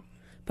raw.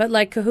 But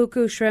like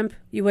kahuku shrimp,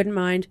 you wouldn't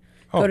mind?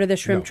 Go to the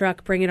shrimp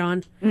truck, bring it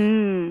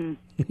on.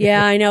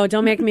 Yeah, I know.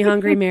 Don't make me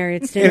hungry, Mary.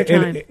 It's dinner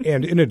time.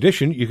 And in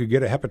addition, you could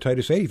get a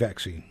hepatitis A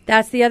vaccine.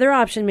 That's the other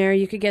option, Mary.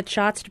 You could get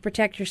shots to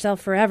protect yourself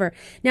forever.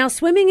 Now,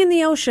 swimming in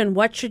the ocean,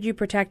 what should you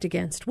protect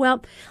against?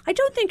 Well, I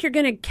don't think you're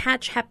going to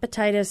catch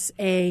hepatitis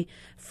A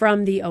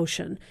from the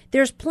ocean.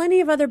 There's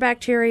plenty of other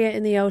bacteria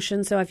in the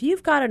ocean, so if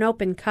you've got an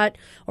open cut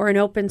or an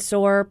open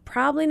sore,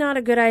 probably not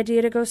a good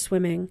idea to go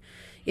swimming.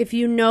 If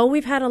you know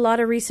we've had a lot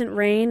of recent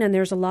rain and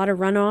there's a lot of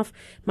runoff,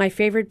 my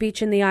favorite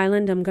beach in the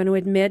island, I'm going to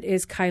admit,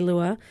 is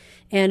Kailua.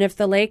 And if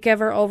the lake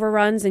ever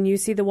overruns and you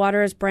see the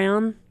water is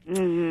brown,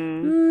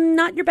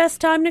 not your best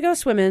time to go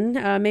swimming.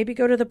 Maybe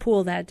go to the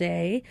pool that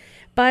day.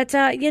 But,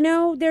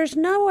 there's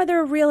no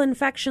other real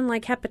infection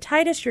like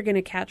hepatitis you're going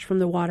to catch from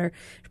the water.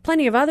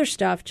 Plenty of other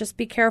stuff. Just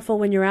be careful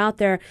when you're out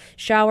there.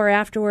 Shower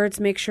afterwards.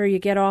 Make sure you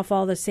get off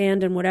all the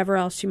sand and whatever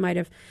else you might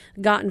have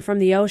gotten from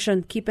the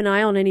ocean. Keep an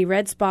eye on any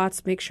red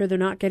spots. Make sure they're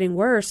not getting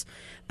worse.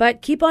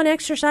 But keep on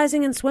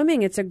exercising and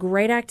swimming. It's a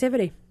great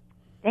activity.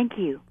 Thank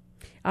you.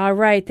 All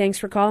right. Thanks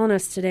for calling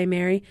us today,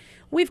 Mary.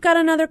 We've got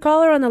another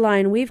caller on the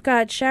line. We've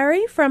got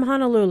Sherry from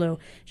Honolulu.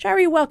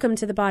 Sherry, welcome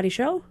to the Body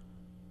Show.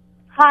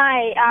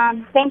 Hi.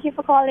 Thank you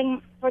for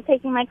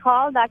taking my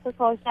call, Dr.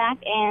 Kozak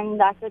and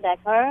Dr.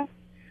 Decker.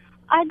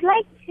 I'd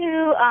like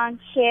to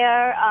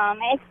share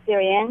my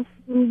experience.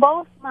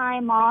 Both my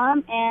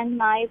mom and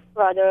my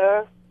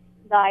brother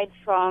died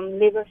from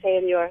liver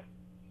failure.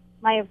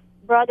 My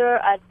brother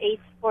at age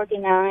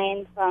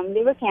 49 from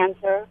liver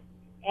cancer,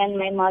 and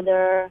my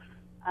mother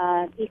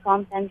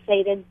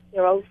decompensated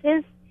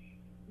cirrhosis.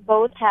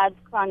 Both had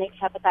chronic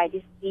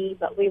hepatitis B,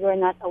 but we were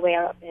not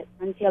aware of it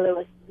until it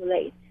was too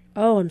late.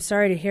 Oh, I'm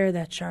sorry to hear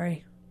that,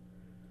 Shari.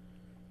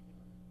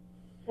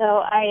 So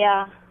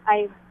I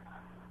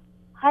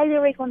highly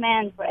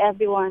recommend for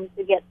everyone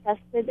to get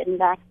tested and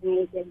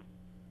vaccinated.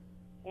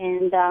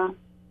 And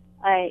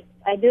I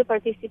do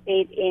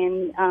participate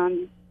in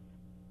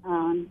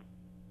the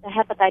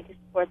Hepatitis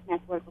Support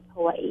Network of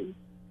Hawaii,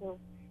 so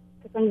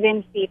to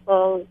convince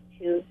people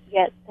to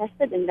get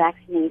tested and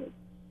vaccinated.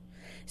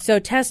 So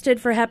tested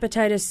for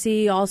hepatitis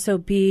C, also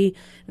B,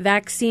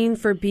 vaccine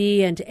for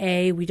B and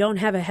A. We don't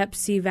have a Hep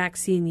C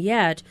vaccine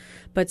yet,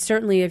 but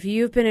certainly if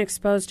you've been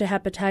exposed to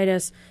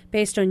hepatitis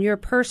based on your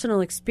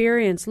personal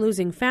experience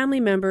losing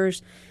family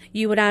members,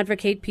 you would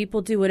advocate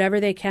people do whatever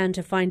they can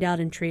to find out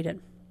and treat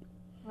it.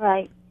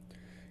 Right.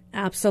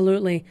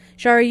 Absolutely.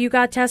 Shari, you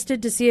got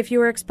tested to see if you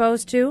were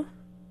exposed to?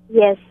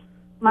 Yes.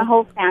 My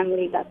whole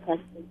family got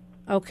tested.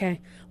 Okay.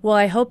 Well,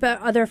 I hope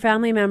other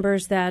family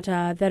members that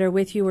are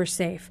with you are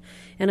safe.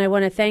 And I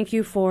want to thank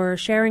you for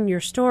sharing your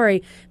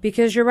story,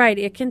 because you're right.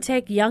 It can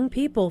take young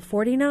people.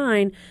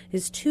 49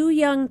 is too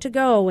young to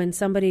go when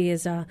somebody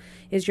is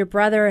your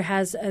brother,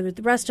 has the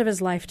rest of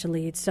his life to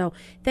lead. So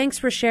thanks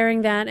for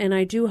sharing that. And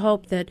I do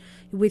hope that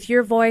with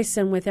your voice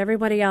and with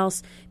everybody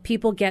else,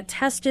 people get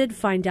tested,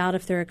 find out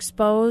if they're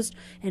exposed,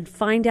 and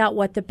find out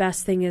what the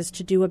best thing is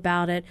to do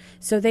about it,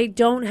 so they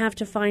don't have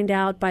to find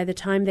out by the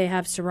time they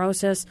have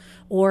cirrhosis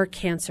or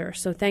cancer.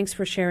 So thanks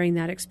for sharing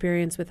that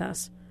experience with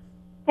us.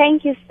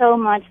 Thank you so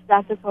much,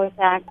 Dr.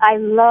 Kozak. I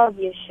love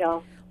your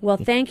show. Well,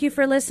 thank you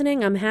for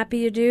listening. I'm happy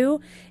you do.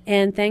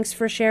 And thanks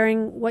for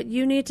sharing what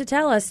you need to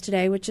tell us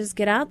today, which is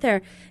get out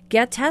there,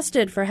 get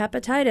tested for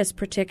hepatitis,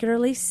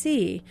 particularly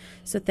C.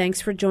 So thanks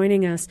for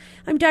joining us.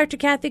 I'm Dr.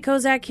 Kathy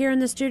Kozak here in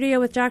the studio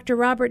with Dr.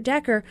 Robert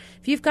Decker.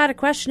 If you've got a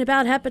question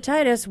about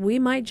hepatitis, we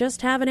might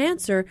just have an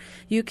answer.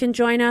 You can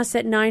join us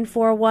at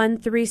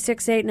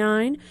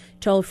 941-3689.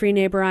 Toll-free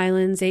Neighbor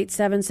Islands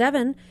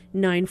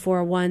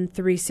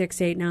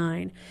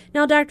 877-941-3689.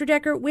 Now, Dr.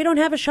 Decker, we don't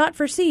have a shot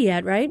for C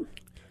yet, right?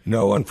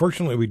 No,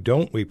 unfortunately we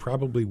don't. We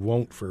probably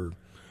won't for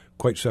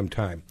quite some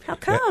time. How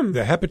come?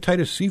 The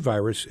hepatitis C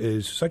virus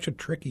is such a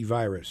tricky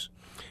virus.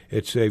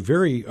 It's a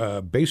very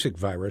basic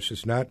virus.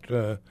 It's not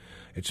a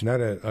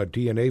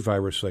DNA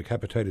virus like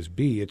hepatitis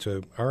B. It's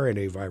a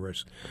RNA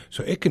virus.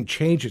 So it can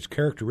change its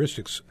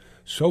characteristics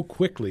so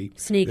quickly.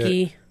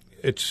 Sneaky.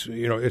 It's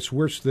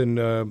worse than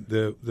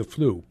the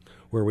flu,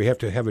 where we have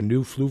to have a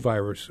new flu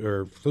virus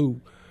or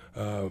flu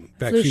vaccine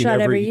flu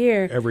shot every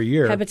year.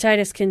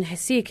 Hepatitis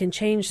C can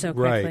change so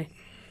quickly. Right.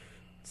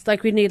 It's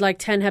like we'd need like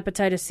 10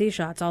 hepatitis C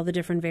shots, all the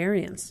different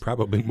variants.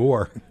 Probably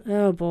more.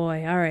 Oh,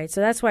 boy. All right. So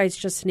that's why it's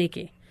just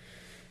sneaky.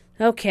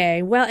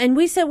 Okay. Well, and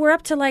we said we're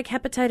up to like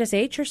hepatitis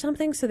H or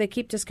something, so they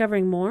keep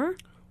discovering more?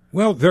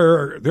 Well,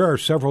 there are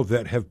several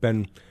that have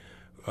been,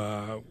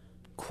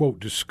 quote,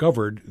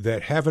 discovered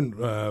that haven't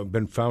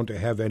been found to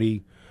have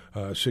any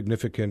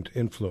significant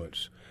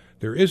influence.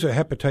 There is a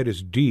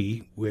hepatitis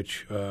D,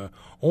 which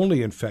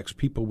only infects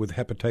people with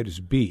hepatitis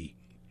B.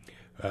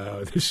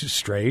 This is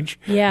strange.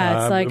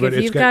 Yeah, it's like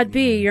if you've got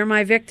B, you're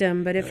my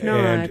victim, but if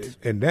not...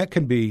 And that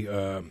can be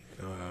a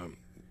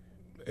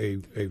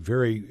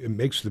very... It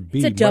makes the B...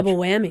 It's a double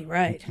whammy,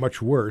 right.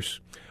 Much worse.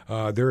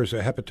 There is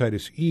a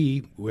hepatitis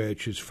E,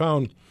 which is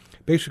found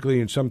basically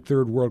in some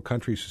third world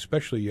countries,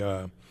 especially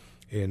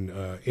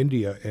in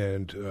India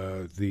and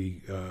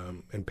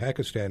in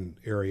Pakistan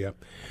area.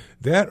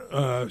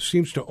 That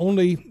seems to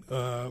only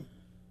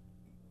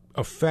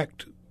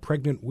affect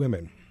pregnant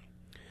women.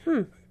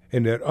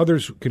 And that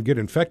others can get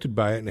infected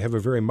by it and have a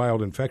very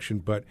mild infection,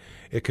 but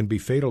it can be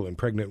fatal in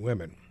pregnant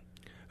women.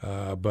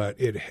 But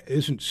it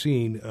isn't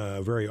seen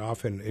very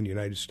often in the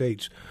United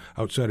States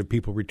outside of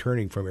people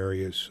returning from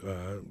areas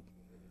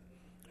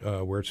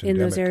where it's endemic. In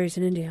those areas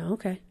in India,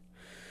 okay.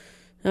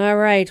 All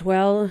right.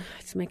 Well,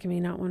 it's making me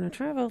not want to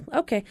travel.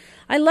 Okay.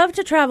 I love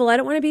to travel. I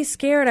don't want to be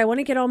scared. I want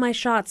to get all my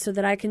shots so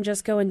that I can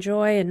just go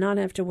enjoy and not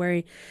have to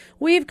worry.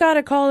 We've got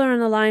a caller on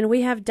the line.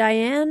 We have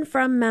Diane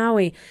from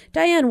Maui.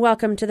 Diane,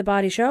 welcome to the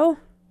Body Show.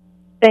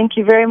 Thank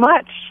you very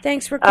much.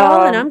 Thanks for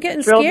calling. I'm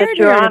getting thrilled scared that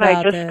you're hearing on.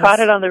 about I just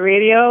caught it on the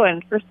radio,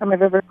 and first time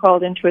I've ever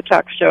called into a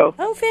talk show.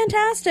 Oh,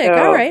 fantastic.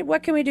 All right.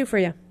 What can we do for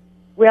you?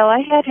 Well, I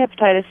had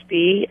hepatitis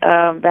B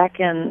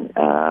back in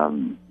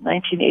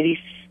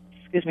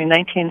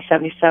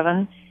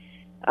 1977,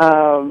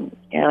 and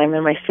I'm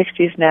in my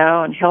 60s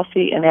now and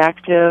healthy and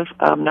active.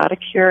 I'm not a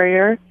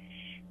carrier.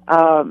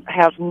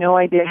 Have no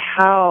idea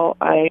how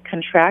I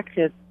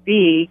contracted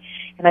B,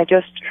 and I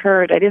just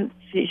heard, I didn't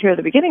hear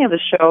the beginning of the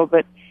show,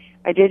 but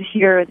I did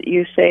hear that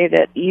you say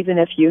that even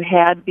if you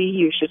had B,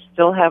 you should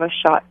still have a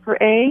shot for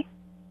A.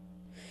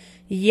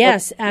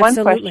 Yes, That's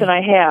absolutely. one question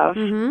I have.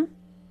 Mm-hmm.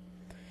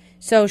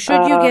 So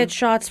should you get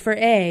shots for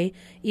A,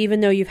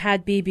 even though you've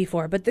had B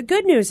before? But the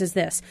good news is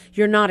this: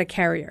 you're not a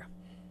carrier.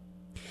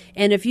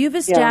 And if you've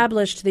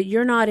established that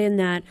you're not in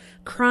that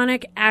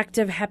chronic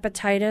active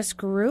hepatitis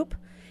group,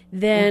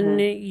 then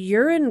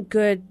you're in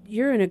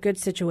a good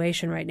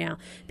situation right now.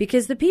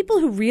 Because the people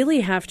who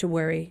really have to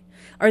worry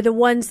are the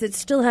ones that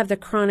still have the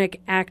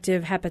chronic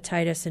active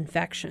hepatitis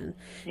infection.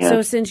 Yes.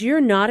 So since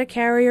you're not a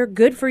carrier,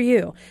 good for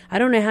you. I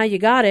don't know how you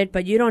got it,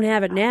 but you don't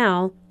have it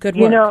now. Good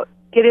work. You know,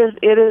 it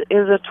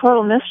is a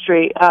total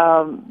mystery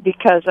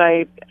because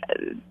I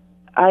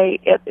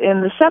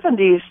in the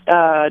 70s,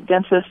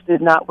 dentists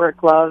did not wear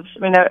gloves. I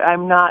mean,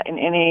 I'm not in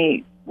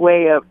any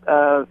way a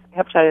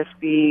hepatitis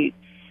B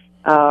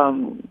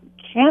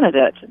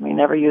candidate. I mean,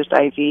 never used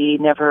IV,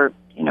 never,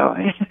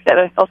 had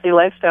a healthy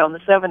lifestyle in the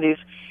 70s.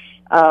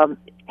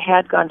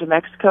 Had gone to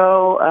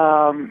Mexico,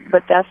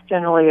 but that's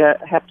generally a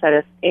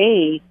hepatitis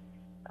A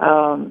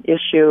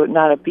issue,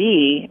 not a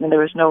B. I mean, there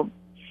was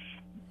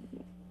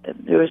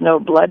no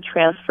blood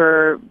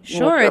transfer.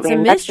 Sure, it's a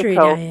mystery,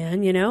 Mexico.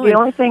 Diane, The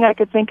only thing I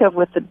could think of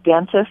with the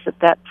dentist at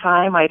that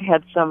time, I'd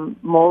had some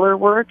molar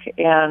work,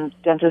 and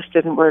dentists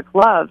didn't wear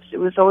gloves. It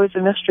was always a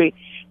mystery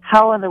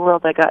how in the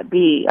world I got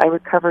B. I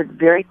recovered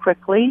very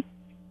quickly,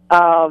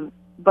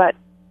 but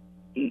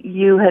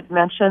you had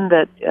mentioned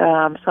that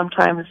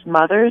sometimes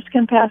mothers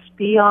can pass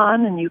B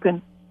on, and you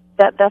can.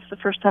 That's the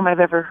first time I've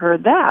ever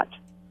heard that.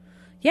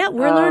 Yeah,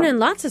 we're learning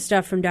lots of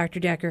stuff from Dr.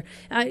 Decker.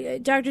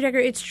 Dr. Decker,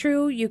 it's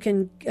true you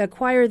can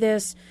acquire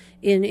this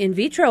in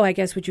vitro, I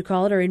guess what you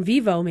call it, or in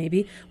vivo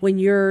maybe, when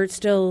you're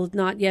still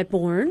not yet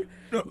born.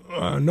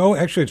 No,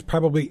 actually, it's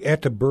probably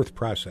at the birth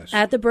process.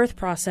 At the birth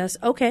process.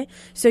 Okay.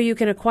 So you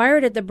can acquire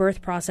it at the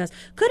birth process.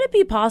 Could it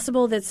be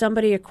possible that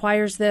somebody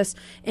acquires this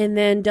and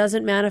then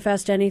doesn't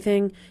manifest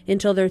anything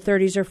until their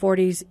 30s or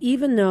 40s,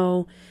 even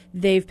though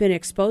they've been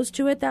exposed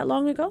to it that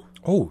long ago?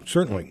 Oh,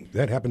 certainly.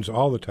 That happens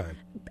all the time.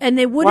 And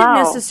they wouldn't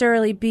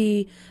necessarily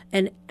be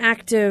an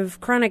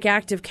chronic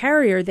active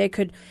carrier. They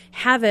could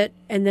have it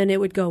and then it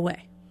would go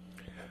away.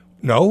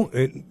 No,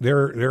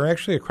 they're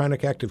actually a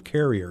chronic active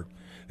carrier.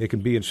 They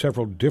can be in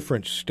several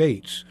different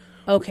states.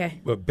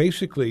 Okay. But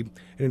basically,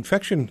 an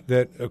infection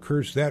that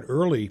occurs that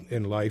early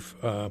in life,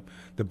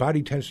 the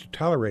body tends to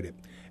tolerate it,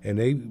 and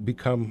they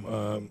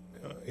become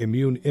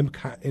immune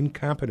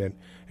incompetent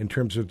in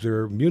terms of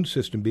their immune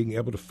system being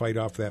able to fight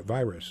off that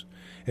virus.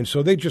 And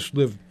so they just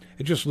live.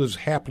 It just lives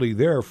happily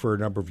there for a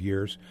number of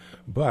years,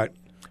 but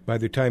by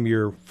the time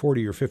you're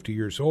 40 or 50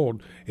 years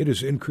old, it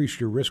has increased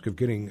your risk of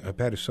getting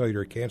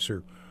hepatocellular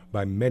cancer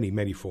by many,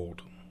 many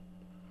fold.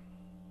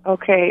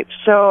 Okay,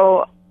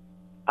 so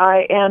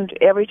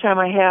every time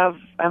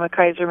I'm a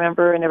Kaiser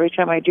member, and every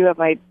time I do have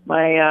my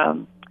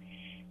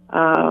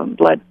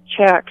blood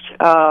checked,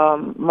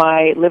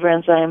 my liver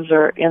enzymes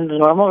are in the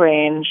normal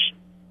range.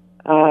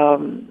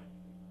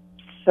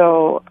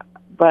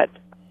 But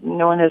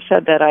no one has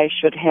said that I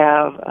should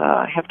have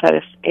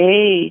hepatitis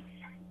A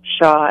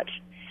shot,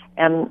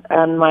 and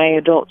my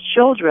adult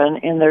children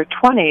in their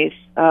 20s,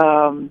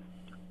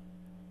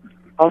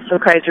 also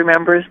Kaiser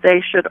members,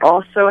 they should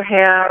also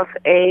have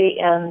A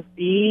and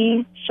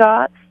B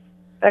shots,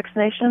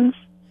 vaccinations.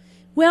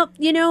 Well,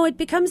 it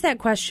becomes that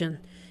question.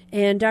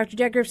 And Dr.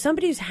 Decker, if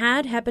somebody's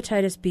had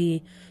hepatitis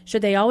B,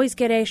 should they always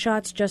get A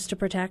shots just to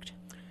protect?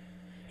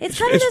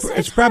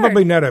 It's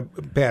probably not a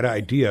bad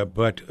idea,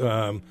 but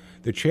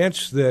the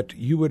chance that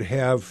you would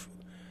have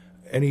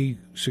any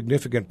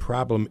significant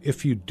problem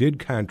if you did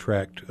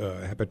contract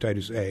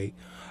hepatitis A,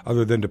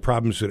 other than the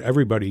problems that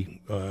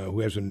everybody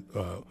who has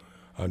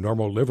a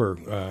normal liver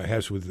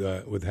has with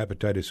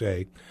hepatitis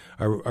A,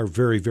 are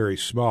very, very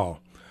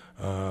small.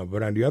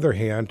 But on the other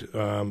hand,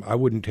 I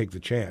wouldn't take the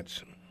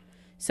chance.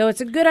 So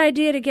it's a good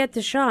idea to get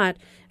the shot,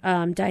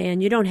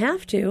 Diane. You don't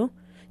have to.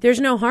 There's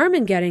no harm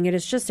in getting it.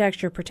 It's just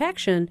extra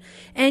protection.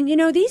 And,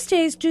 these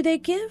days, do they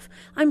give?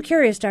 I'm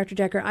curious, Dr.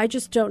 Decker. I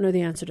just don't know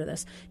the answer to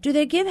this. Do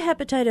they give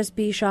hepatitis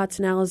B shots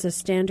now as a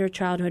standard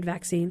childhood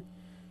vaccine?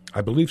 I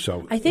believe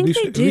so. I think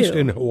they do. At least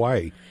in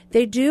Hawaii.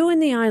 They do in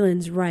the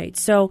islands, right.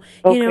 So,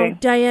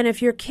 Diane,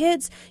 if your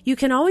kids, you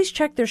can always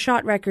check their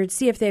shot records,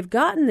 see if they've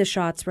gotten the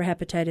shots for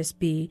hepatitis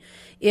B.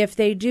 If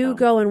they do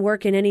go and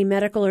work in any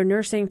medical or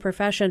nursing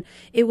profession,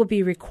 it will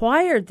be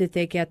required that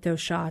they get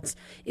those shots.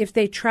 If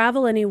they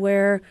travel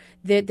anywhere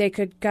that they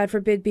could, God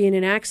forbid, be in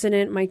an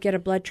accident, might get a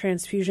blood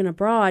transfusion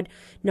abroad,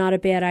 not a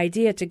bad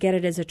idea to get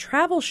it as a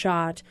travel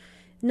shot.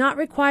 Not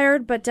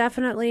required, but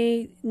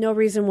definitely no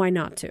reason why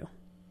not to.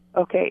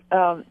 Okay,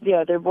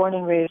 they're born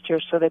and raised here,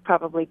 so they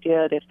probably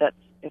did. If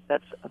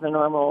that's the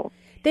normal,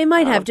 they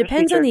might have.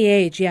 Depends procedure. on the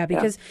age,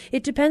 because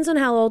it depends on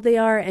how old they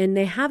are, and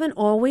they haven't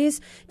always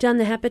done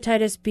the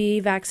hepatitis B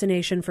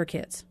vaccination for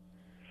kids.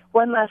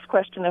 One last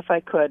question, if I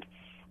could.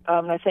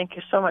 I thank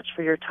you so much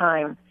for your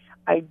time.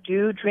 I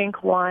do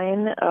drink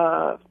wine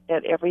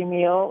at every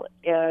meal.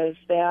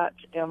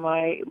 Am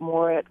I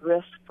more at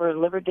risk for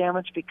liver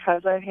damage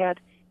because I've had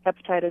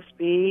hepatitis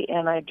B,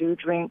 and I do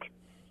drink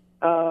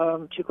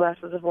 2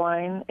 glasses of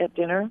wine at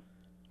dinner?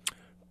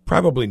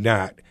 Probably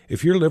not.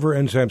 If your liver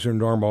enzymes are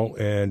normal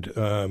and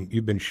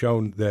you've been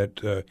shown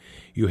that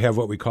you have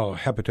what we call a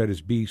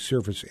hepatitis B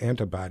surface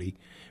antibody,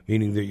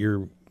 meaning that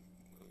you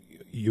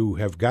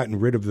have gotten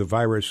rid of the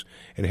virus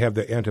and have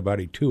the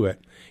antibody to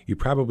it, you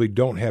probably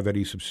don't have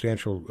any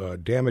substantial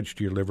damage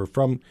to your liver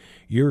from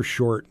your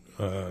short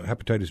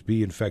hepatitis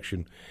B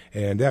infection,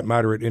 and that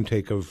moderate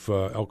intake of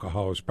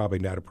alcohol is probably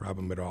not a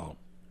problem at all.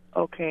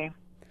 Okay.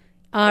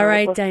 All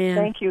right, well, Diane.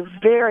 Thank you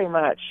very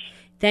much.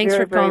 Thanks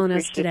very, for calling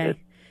us today.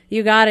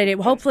 You got it. It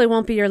hopefully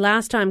won't be your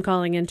last time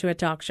calling into a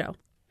talk show.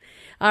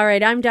 All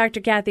right, I'm Dr.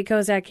 Kathy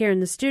Kozak here in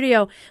the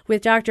studio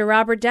with Dr.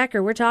 Robert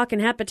Decker. We're talking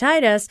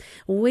hepatitis.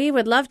 We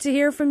would love to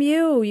hear from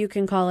you. You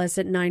can call us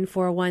at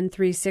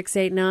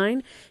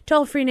 941-3689.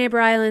 Toll-free Neighbor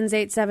Islands,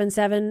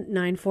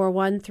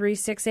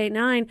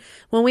 877-941-3689.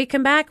 When we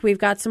come back, we've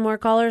got some more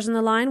callers on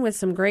the line with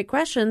some great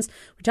questions.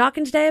 We're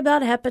talking today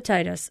about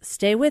hepatitis.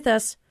 Stay with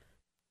us.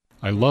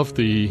 I love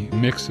the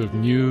mix of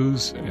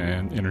news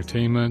and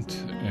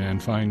entertainment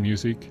and fine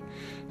music.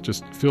 It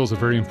just feels a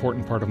very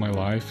important part of my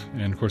life.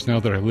 And of course, now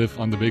that I live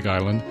on the Big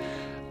Island,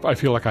 I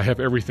feel like I have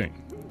everything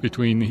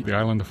between the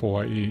island of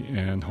Hawaii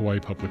and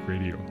Hawaii Public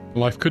Radio.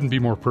 Life couldn't be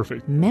more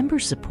perfect. Member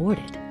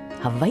supported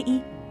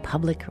Hawaii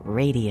Public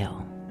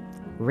Radio.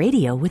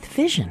 Radio with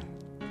vision.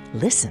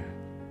 Listen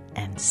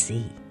and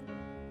see.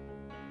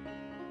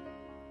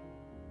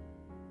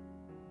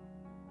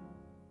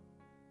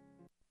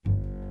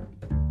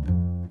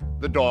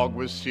 The dog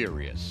was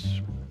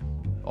serious.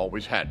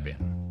 Always had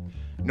been.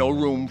 No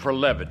room for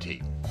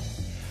levity.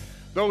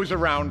 Those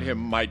around him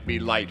might be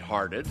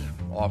light-hearted.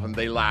 Often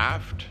they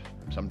laughed,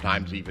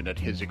 sometimes even at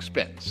his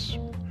expense.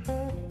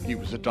 He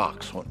was a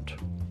dachshund.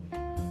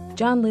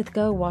 John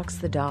Lithgow walks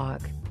the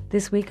dog.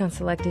 This week on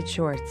Selected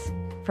Shorts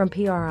from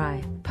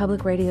PRI,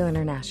 Public Radio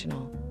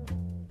International.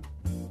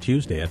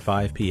 Tuesday at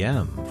 5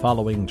 p.m.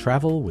 following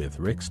Travel with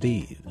Rick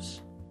Steves.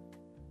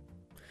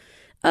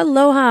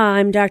 Aloha,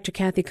 I'm Dr.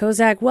 Kathy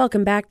Kozak.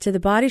 Welcome back to The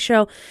Body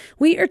Show.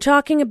 We are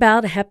talking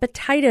about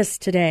hepatitis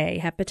today.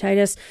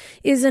 Hepatitis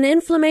is an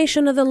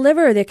inflammation of the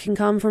liver that can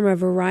come from a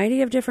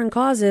variety of different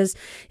causes.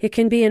 It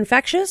can be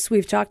infectious.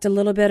 We've talked a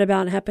little bit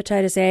about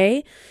hepatitis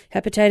A,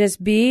 hepatitis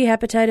B,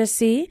 hepatitis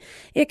C.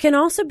 It can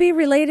also be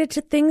related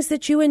to things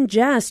that you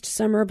ingest.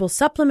 Some herbal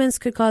supplements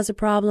could cause a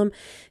problem.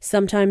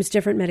 Sometimes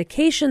different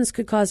medications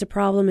could cause a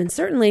problem. And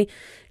certainly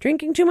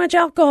drinking too much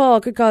alcohol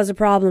could cause a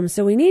problem.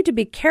 So we need to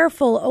be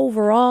careful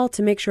overall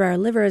to make sure our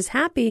liver is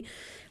happy.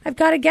 I've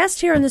got a guest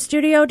here in the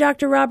studio,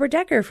 Dr. Robert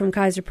Decker from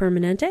Kaiser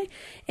Permanente,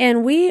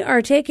 and we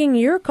are taking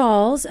your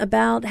calls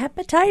about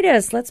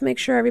hepatitis. Let's make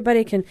sure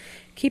everybody can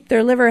keep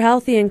their liver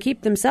healthy and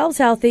keep themselves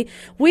healthy.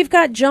 We've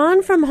got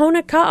John from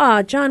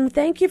Honoka'a. John,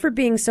 thank you for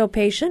being so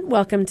patient.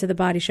 Welcome to The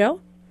Body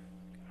Show.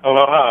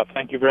 Aloha.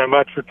 Thank you very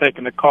much for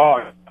taking the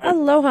call.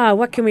 Aloha.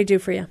 What can we do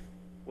for you?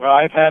 Well,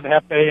 I've had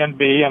Hep A and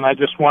B, and I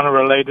just want to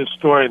relate a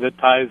story that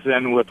ties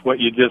in with what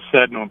you just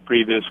said in a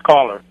previous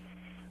caller.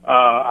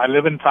 I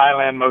live in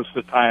Thailand most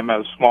of the time,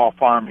 have a small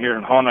farm here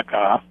in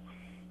Honoka'a,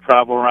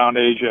 travel around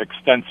Asia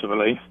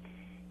extensively.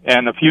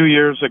 And a few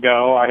years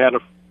ago, I had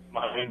a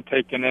friend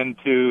taken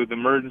into the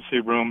emergency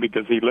room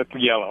because he looked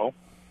yellow.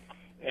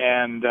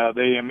 And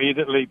they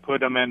immediately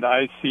put him into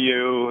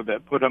ICU,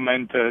 that put him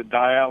into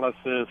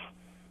dialysis.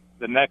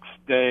 The next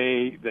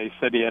day, they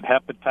said he had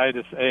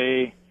hepatitis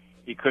A.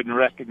 He couldn't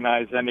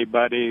recognize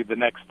anybody. The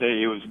next day,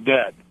 he was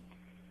dead.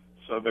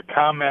 So the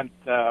comment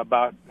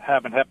about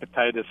having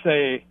hepatitis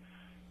A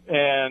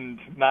and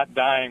not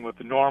dying with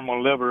a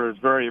normal liver is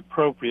very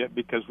appropriate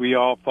because we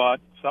all thought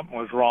something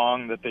was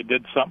wrong, that they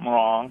did something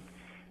wrong,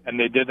 and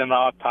they did an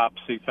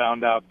autopsy,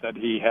 found out that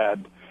he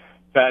had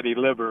fatty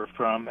liver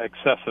from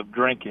excessive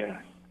drinking.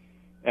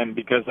 And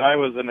because I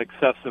was an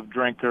excessive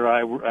drinker,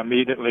 I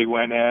immediately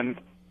went in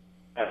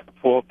at a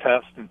full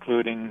test,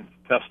 including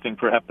testing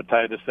for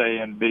hepatitis A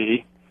and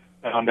B,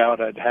 found out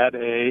I'd had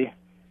A,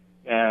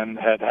 and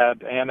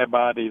had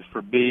antibodies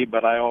for B,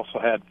 but I also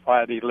had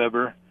fatty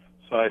liver,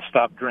 so I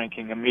stopped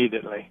drinking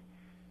immediately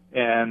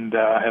and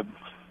have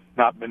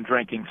not been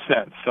drinking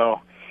since.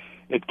 So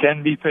it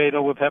can be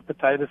fatal with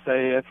hepatitis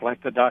A if,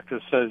 like the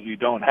doctor says, you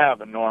don't have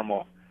a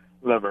normal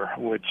liver,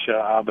 which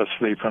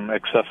obviously from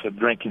excessive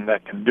drinking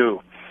that can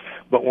do.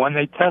 But when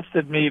they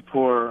tested me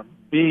for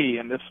B,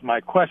 and this is my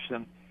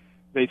question,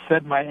 they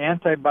said my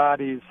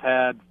antibodies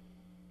are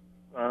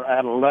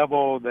at a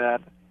level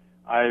that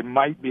I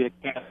might be a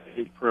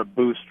candidate for a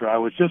booster. I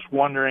was just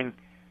wondering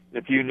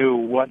if you knew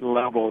what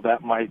level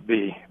that might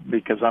be,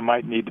 because I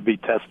might need to be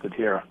tested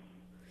here.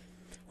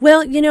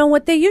 Well, you know,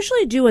 what they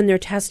usually do when they're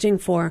testing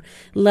for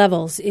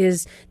levels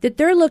is that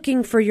they're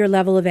looking for your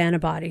level of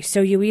antibody.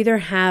 So you either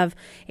have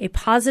a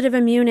positive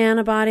immune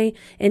antibody,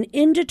 an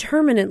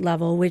indeterminate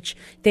level, which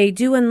they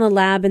do in the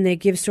lab, and they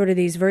give sort of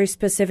these very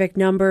specific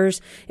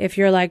numbers. If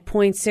you're like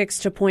 0.6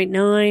 to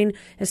 0.9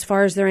 as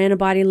far as their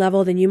antibody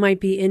level, then you might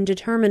be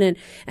indeterminate.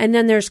 And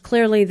then there's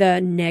clearly the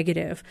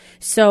negative.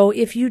 So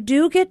if you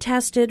do get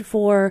tested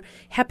for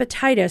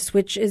hepatitis,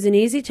 which is an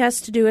easy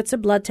test to do, it's a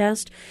blood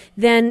test,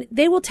 then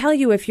they will tell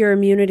you if if your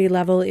immunity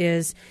level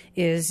is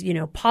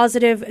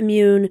positive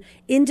immune,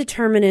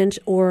 indeterminate,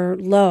 or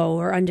low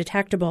or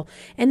undetectable.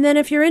 And then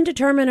if you're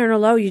indeterminate or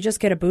low, you just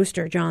get a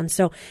booster, John.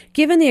 So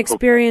given the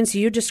experience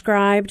you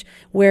described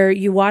where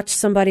you watched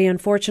somebody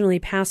unfortunately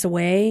pass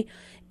away,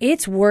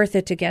 it's worth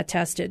it to get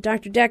tested.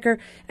 Dr. Decker,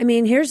 I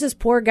mean, here's this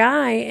poor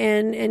guy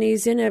and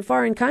he's in a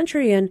foreign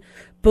country and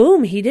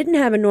boom, he didn't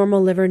have a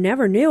normal liver,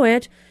 never knew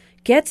it,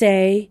 gets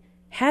A,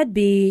 had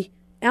B,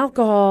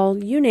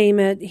 alcohol, you name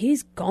it,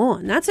 he's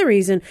gone. That's a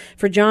reason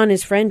for John and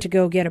his friend to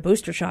go get a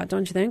booster shot,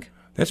 don't you think?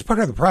 That's part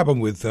of the problem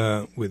with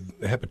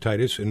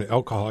hepatitis and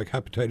alcoholic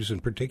hepatitis in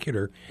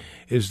particular,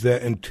 is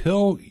that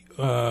until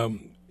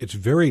it's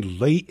very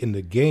late in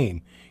the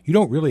game, you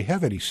don't really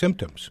have any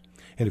symptoms.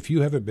 And if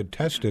you haven't been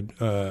tested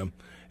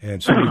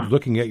and somebody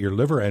looking at your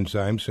liver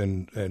enzymes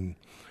and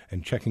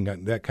checking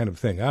that kind of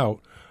thing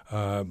out,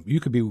 you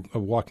could be a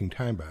walking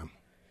time bomb.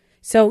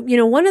 So,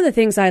 one of the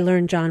things I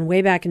learned, John,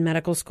 way back in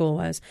medical school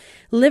was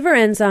liver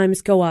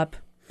enzymes go up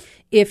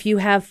if you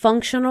have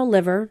functional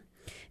liver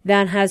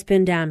that has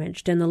been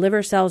damaged and the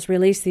liver cells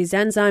release these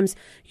enzymes,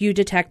 you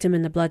detect them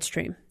in the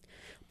bloodstream.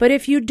 But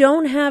if you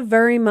don't have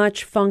very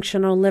much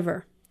functional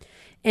liver,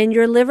 and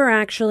your liver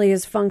actually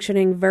is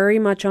functioning very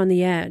much on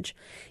the edge,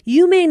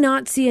 you may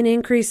not see an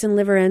increase in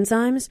liver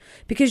enzymes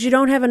because you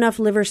don't have enough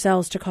liver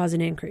cells to cause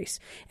an increase.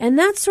 And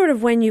that's sort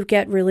of when you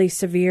get really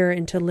severe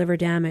into liver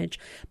damage.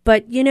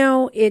 But,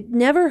 it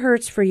never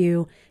hurts for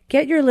you.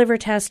 Get your liver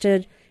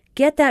tested.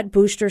 Get that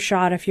booster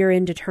shot if you're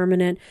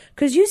indeterminate,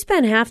 because you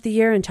spend half the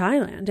year in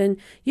Thailand and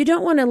you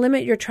don't want to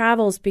limit your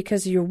travels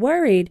because you're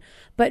worried,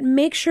 but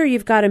make sure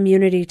you've got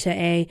immunity to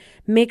A,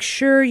 make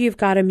sure you've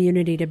got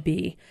immunity to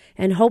B,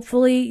 and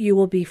hopefully you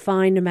will be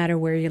fine no matter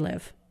where you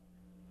live.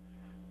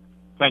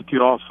 Thank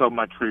you all so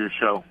much for your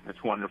show.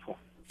 It's wonderful.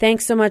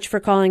 Thanks so much for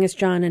calling us,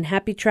 John, and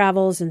happy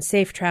travels and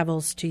safe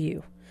travels to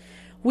you.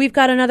 We've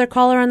got another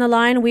caller on the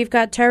line. We've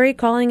got Terry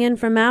calling in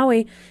from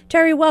Maui.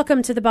 Terry,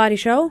 welcome to The Body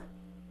Show.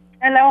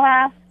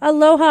 Aloha.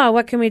 Aloha.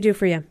 What can we do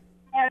for you?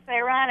 It's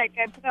ironic.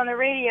 I put on the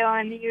radio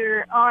and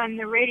you're on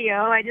the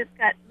radio. I just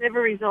got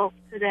liver results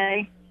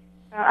today.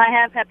 I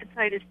have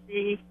hepatitis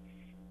C.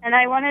 And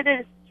I wanted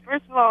to,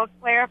 first of all,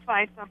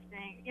 clarify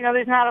something.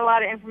 There's not a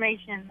lot of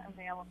information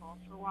available,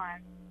 for one.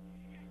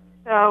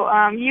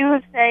 So you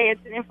say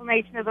it's an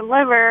inflammation of the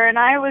liver, and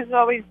I was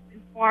always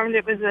informed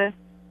it was a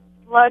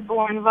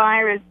blood-borne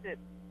virus that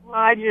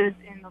lodges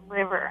in the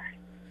liver.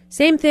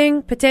 Same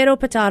thing, potato,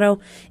 potato.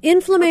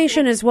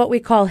 Inflammation is what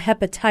we call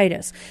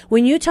hepatitis.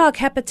 When you talk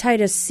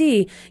hepatitis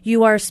C,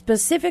 you are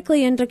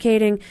specifically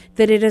indicating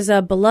that it is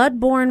a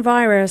blood-borne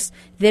virus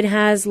that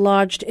has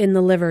lodged in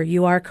the liver.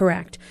 You are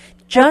correct.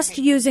 Just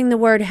using the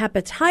word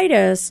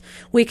hepatitis,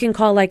 we can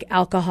call like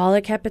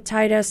alcoholic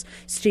hepatitis,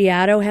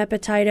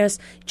 steatohepatitis.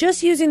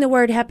 Just using the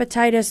word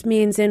hepatitis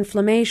means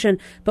inflammation.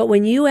 But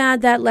when you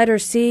add that letter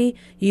C,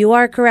 you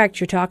are correct.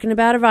 You're talking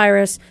about a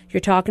virus.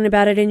 You're talking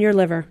about it in your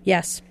liver.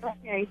 Yes.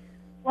 Okay.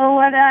 Well,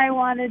 what I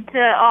wanted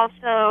to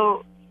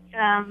also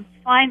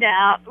find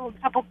out, a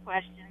couple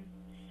questions.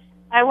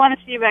 I want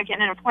to see if I get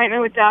an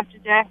appointment with Dr.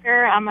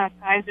 Decker. I'm a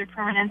Kaiser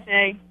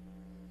Permanente,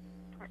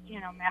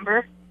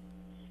 member.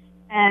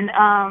 And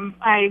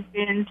I've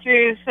been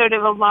through sort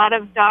of a lot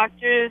of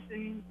doctors,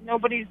 and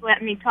nobody's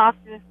letting me talk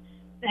to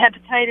the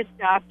hepatitis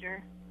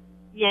doctor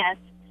yet.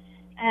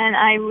 And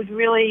I would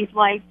really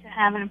like to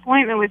have an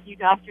appointment with you,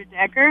 Dr.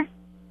 Decker.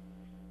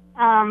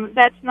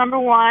 That's number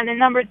one. And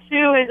number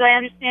two is I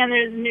understand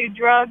there's new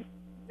drugs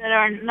that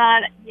are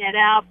not yet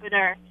out but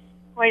are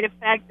quite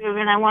effective,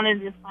 and I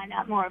wanted to find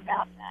out more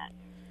about that.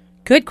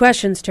 Good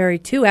questions, Terry.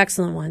 Two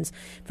excellent ones.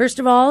 First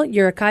of all,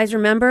 you're a Kaiser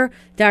member.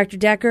 Dr.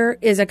 Decker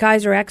is a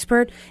Kaiser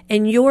expert,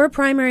 and your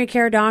primary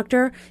care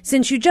doctor,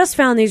 since you just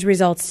found these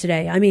results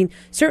today, I mean,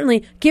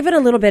 certainly give it a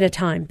little bit of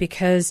time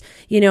because,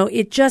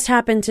 it just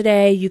happened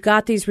today. You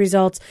got these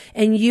results,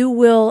 and you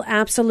will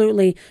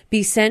absolutely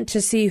be sent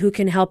to see who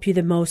can help you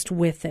the most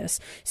with this.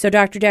 So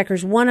Dr.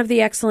 Decker's one of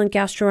the excellent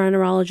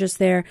gastroenterologists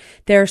there.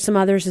 There are some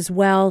others as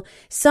well.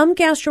 Some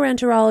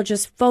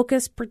gastroenterologists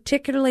focus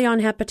particularly on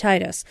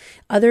hepatitis.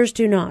 Others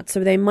do not.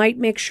 So they might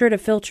make sure to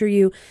filter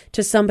you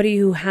to somebody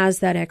who has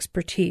that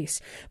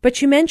expertise.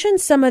 But you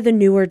mentioned some of the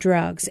newer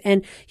drugs.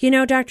 And,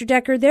 Dr.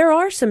 Decker, there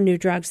are some new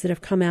drugs that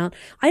have come out.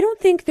 I don't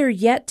think they're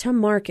yet to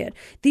market.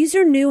 These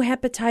are new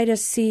hepatitis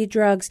C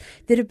drugs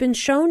that have been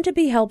shown to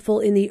be helpful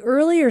in the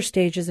earlier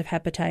stages of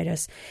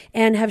hepatitis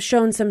and have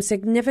shown some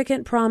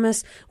significant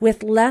promise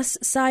with less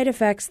side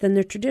effects than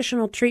the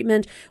traditional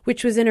treatment,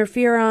 which was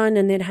interferon,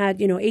 and it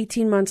had,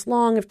 18 months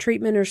long of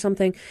treatment or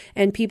something,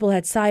 and people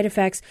had side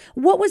effects.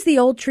 What was the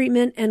old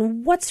treatment,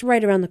 and what's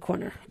right around the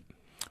corner?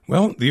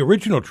 Well, the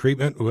original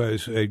treatment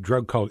was a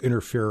drug called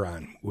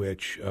interferon,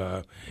 which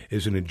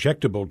is an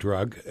injectable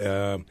drug,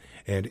 and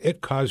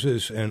it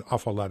causes an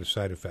awful lot of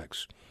side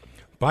effects.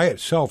 By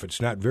itself,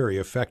 it's not very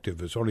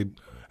effective. It's only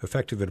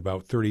effective in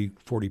about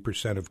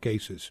 30-40% of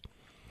cases.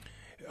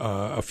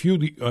 A few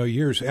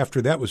years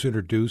after that was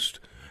introduced,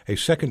 a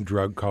second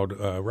drug called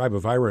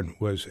ribavirin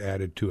was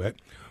added to it,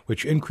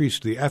 which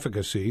increased the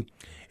efficacy,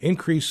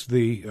 increased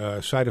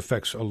the side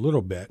effects a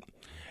little bit,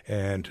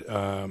 and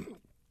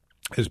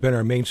has been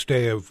our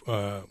mainstay of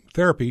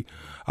therapy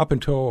up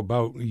until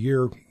about a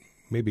year,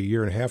 maybe a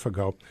year and a half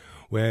ago,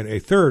 when a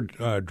third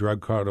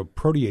drug called a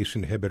protease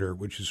inhibitor,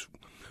 which is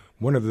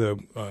one of the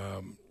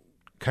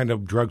kind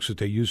of drugs that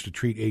they use to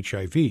treat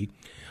HIV,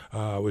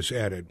 was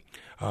added.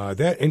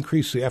 That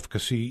increased the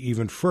efficacy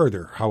even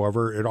further.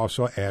 However, it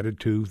also added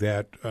to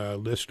that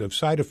list of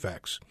side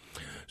effects.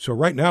 So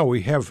right now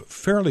we have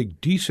fairly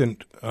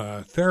decent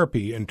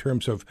therapy in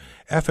terms of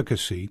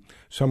efficacy,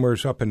 somewhere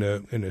up in a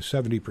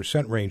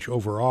 70% range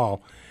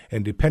overall,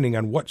 and depending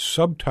on what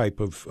subtype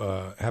of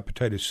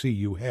hepatitis C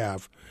you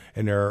have,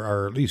 and there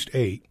are at least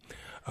 8,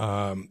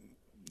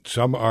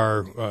 some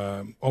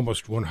are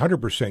almost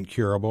 100%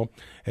 curable,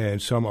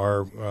 and some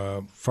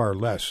are far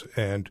less.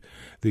 And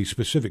the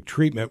specific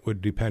treatment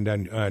would depend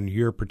on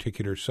your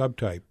particular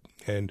subtype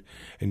and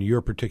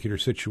your particular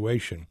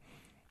situation.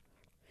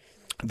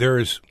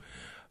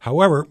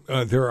 However,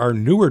 there are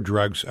newer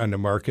drugs on the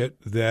market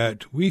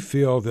that we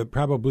feel that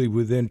probably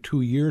within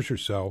 2 years or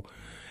so,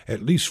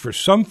 at least for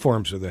some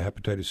forms of the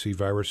hepatitis C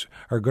virus,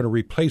 are going to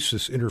replace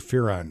this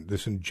interferon,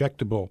 this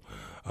injectable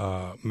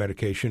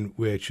medication,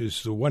 which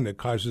is the one that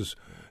causes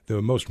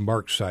the most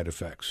marked side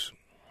effects.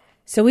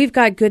 So we've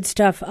got good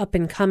stuff up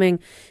and coming.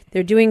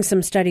 They're doing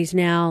some studies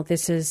now.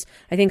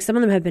 I think some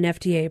of them have been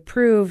FDA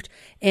approved.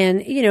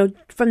 And,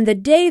 from the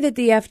day that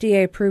the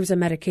FDA approves a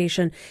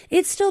medication,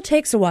 it still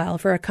takes a while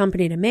for a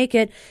company to make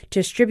it,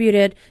 distribute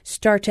it,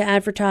 start to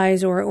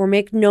advertise or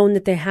make known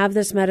that they have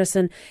this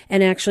medicine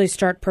and actually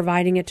start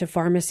providing it to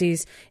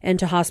pharmacies and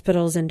to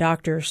hospitals and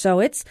doctors. So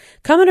it's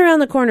coming around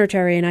the corner,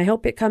 Terry, and I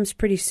hope it comes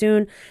pretty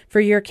soon for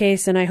your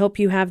case. And I hope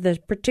you have the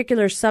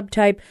particular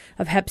subtype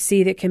of Hep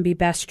C that can be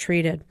best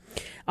treated.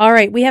 All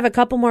right, we have a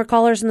couple more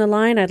callers on the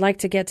line. I'd like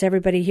to get to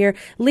everybody here.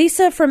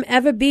 Lisa from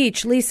Eva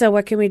Beach. Lisa,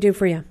 what can we do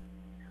for you?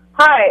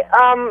 Hi,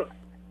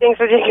 thanks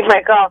for taking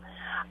my call.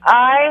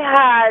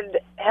 I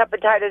had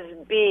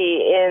hepatitis B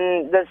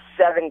in the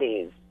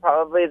 70s,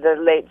 probably the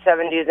late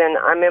 70s, and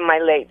I'm in my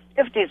late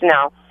 50s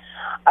now.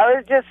 I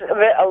was just a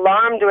bit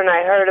alarmed when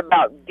I heard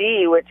about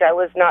D, which I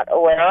was not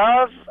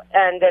aware of,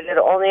 and that it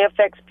only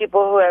affects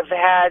people who have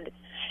had,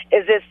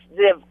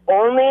 they've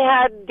only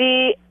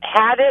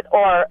had it,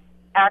 or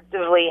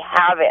actively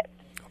have it?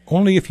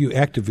 Only if you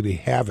actively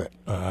have it.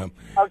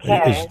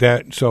 Okay. Is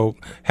that so?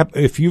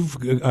 If you've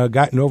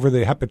gotten over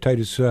the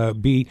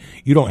hepatitis B,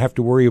 you don't have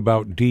to worry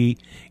about D.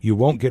 You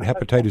won't get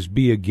hepatitis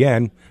B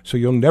again, so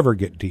you'll never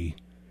get D.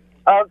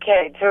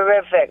 Okay,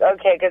 terrific.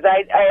 Okay, because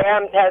I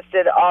am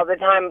tested all the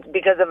time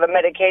because of a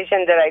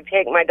medication that I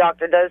take. My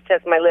doctor does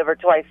test my liver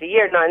twice a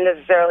year, not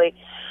necessarily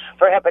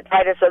for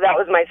hepatitis. So that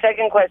was my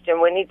second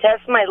question. When he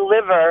tests my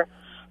liver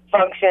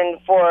function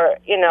for,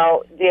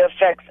 the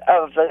effects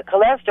of the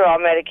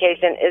cholesterol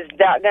medication, is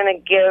that going to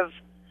give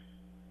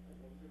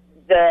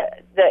the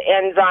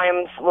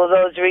enzymes, will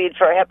those read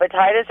for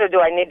hepatitis, or do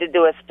I need to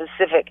do a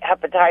specific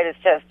hepatitis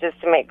test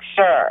just to make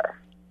sure?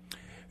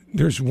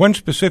 There's one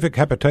specific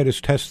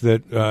hepatitis test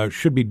that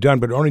should be done,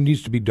 but it only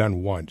needs to be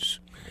done once.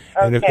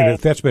 Okay. And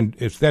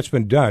if that's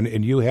been done,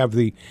 and you have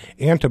the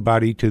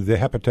antibody to the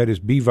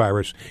hepatitis B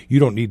virus, you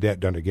don't need that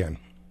done again.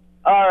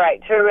 All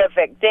right,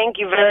 terrific. Thank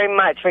you very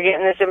much for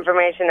getting this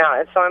information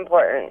out. It's so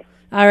important.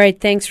 All right,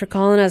 thanks for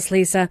calling us,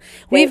 Lisa.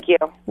 Thank you.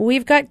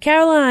 We've got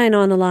Caroline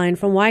on the line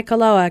from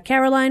Waikoloa.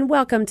 Caroline,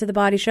 welcome to the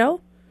Body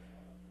Show.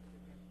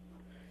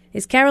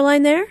 Is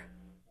Caroline there?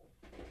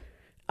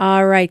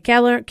 All right,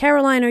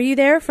 Caroline, are you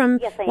there from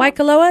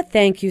Waikoloa?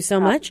 Thank you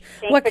so much.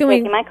 Thanks for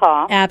taking my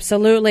call.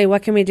 Absolutely.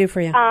 What can we do for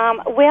you?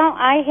 Well,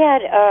 I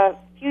had a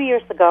few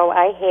years ago,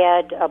 I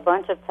had a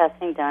bunch of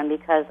testing done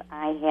because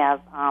I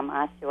have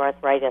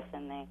osteoarthritis,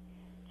 and they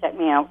checked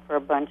me out for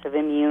a bunch of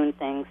immune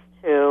things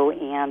too,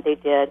 and they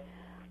did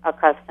a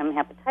custom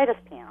hepatitis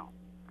panel.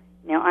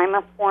 Now, I'm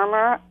a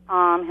former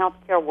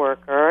healthcare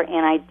worker,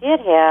 and I did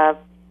have,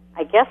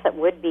 I guess it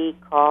would be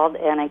called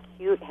an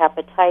acute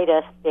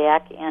hepatitis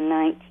back in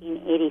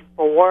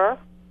 1984,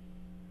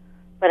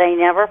 but I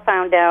never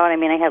found out. I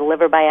mean, I had a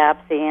liver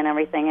biopsy and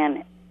everything,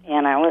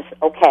 and I was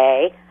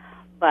okay.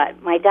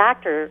 But my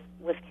doctor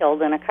was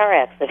killed in a car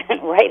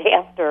accident right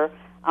after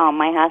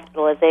my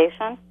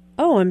hospitalization.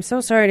 Oh, I'm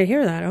so sorry to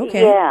hear that.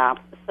 Okay. Yeah.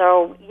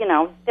 So,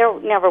 there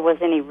never was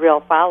any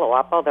real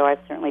follow-up, although I've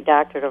certainly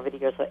doctored over the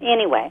years. So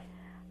anyway,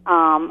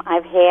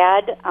 I've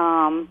had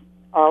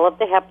all of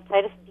the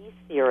hepatitis B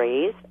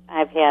series.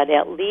 I've had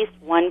at least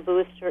one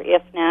booster,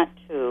 if not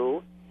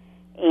two.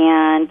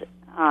 And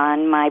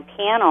on my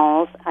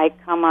panels, I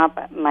come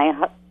up, my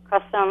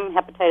custom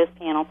hepatitis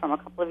panel from a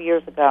couple of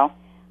years ago,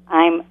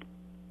 I'm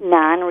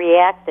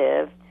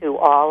non-reactive to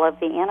all of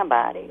the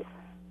antibodies.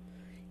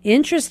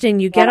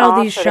 Interesting. You get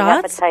all these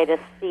shots? Hepatitis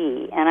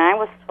C. And I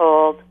was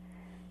told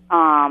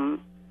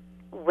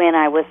when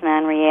I was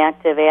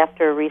non-reactive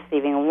after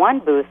receiving one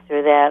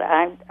booster that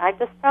I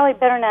just probably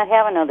better not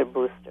have another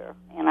booster.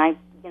 And I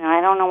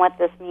don't know what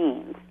this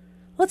means.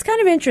 Well, it's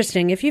kind of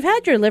interesting. If you've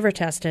had your liver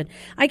tested,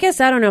 I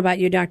guess I don't know about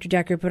you, Dr.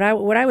 Decker,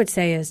 but what I would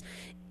say is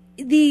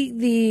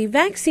the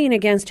vaccine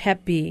against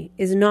Hep B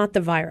is not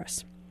the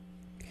virus.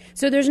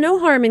 So there's no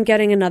harm in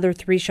getting another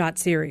 3-shot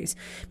series.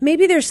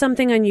 Maybe there's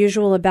something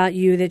unusual about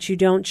you that you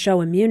don't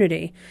show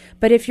immunity.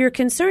 But if you're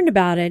concerned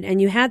about it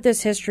and you had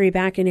this history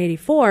back in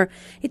 84,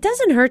 it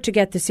doesn't hurt to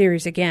get the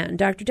series again.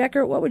 Dr.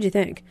 Decker, what would you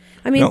think?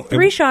 I mean, no,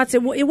 3 shots,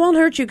 it won't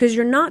hurt you because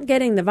you're not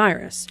getting the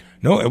virus.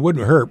 No, it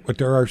wouldn't hurt. But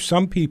there are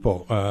some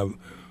people,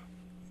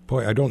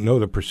 I don't know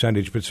the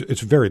percentage, but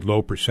it's a very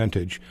low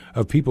percentage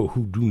of people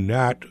who do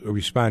not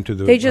respond to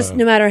the... They just,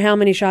 no matter how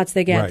many shots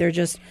they get, right. They're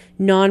just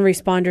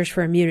non-responders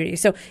for immunity.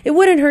 So it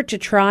wouldn't hurt to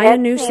try a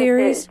new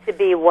series. To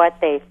be what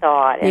they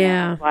thought. And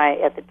yeah. That's why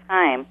at the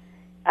time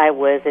I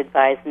was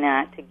advised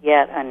not to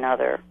get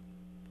another.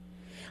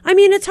 I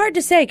mean, it's hard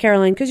to say,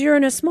 Caroline, because you're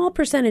in a small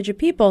percentage of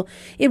people.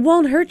 It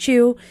won't hurt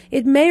you.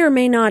 It may or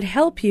may not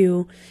help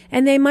you.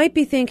 And they might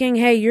be thinking,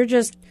 hey, you're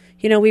just...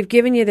 we've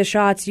given you the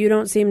shots. You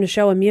don't seem to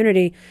show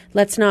immunity.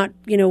 Let's not,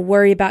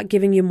 worry about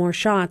giving you more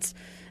shots.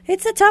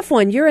 It's a tough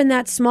one. You're in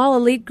that small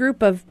elite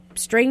group of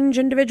strange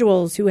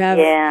individuals who have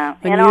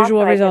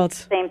unusual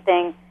results. Same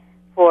thing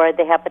for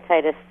the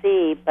hepatitis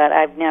C, but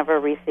I've never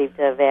received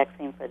a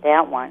vaccine for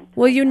that one.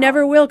 Well, you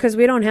never will because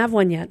we don't have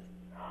one yet.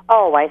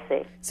 Oh, I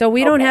see. So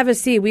we don't have a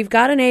C. We've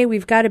got an A.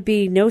 We've got a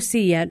B. No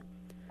C yet.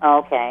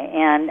 Okay.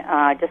 And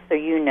just so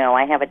you know,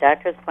 I have a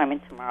doctor's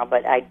appointment tomorrow,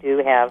 but I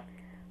do have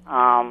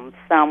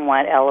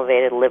somewhat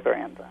elevated liver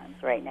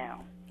enzymes right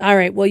now. All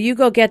right. Well, you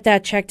go get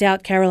that checked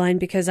out, Caroline,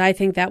 because I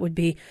think that would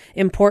be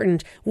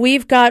important.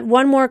 We've got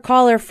one more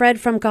caller, Fred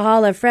from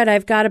Kahala. Fred,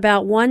 I've got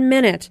about 1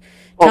 minute.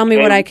 Tell me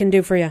what I can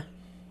do for you.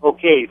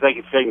 Okay. Thank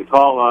you for taking the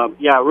call.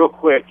 Real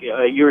quick.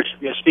 You're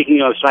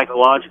speaking of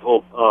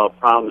psychological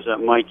problems that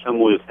might come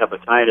with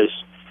hepatitis,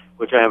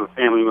 which I have a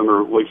family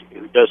member which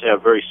does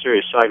have very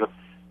serious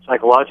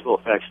psychological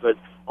effects, but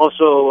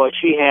also,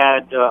 she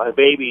had a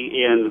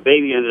baby, and the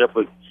baby ended up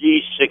with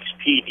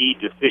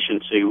G6PD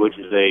deficiency, which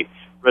is a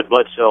red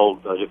blood cell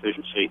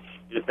deficiency.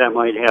 And if that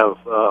might have,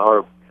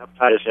 or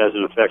hepatitis has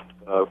an effect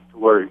to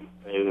where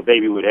the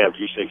baby would have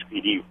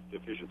G6PD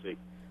deficiency.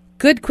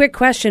 Good, quick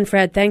question,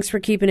 Fred. Thanks for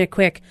keeping it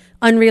quick.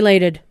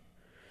 Unrelated.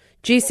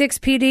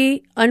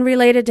 G6PD,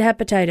 unrelated to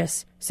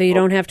hepatitis, so you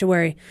don't have to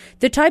worry.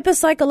 The type of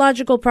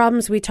psychological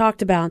problems we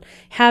talked about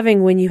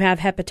having when you have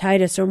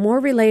hepatitis are more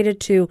related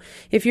to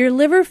if your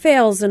liver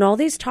fails and all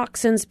these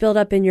toxins build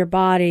up in your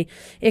body,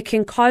 it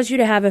can cause you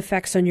to have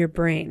effects on your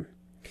brain.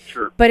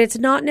 Sure. But it's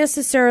not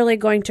necessarily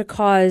going to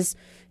cause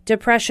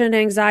depression,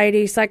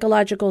 anxiety,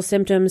 psychological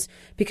symptoms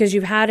because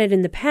you've had it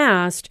in the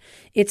past.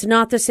 It's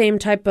not the same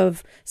type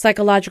of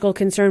psychological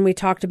concern we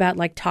talked about,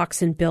 like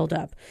toxin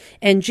buildup.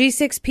 And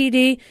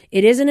G6PD,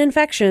 it is an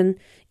infection.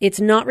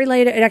 It's not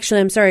related. Actually,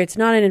 I'm sorry, it's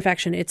not an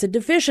infection. It's a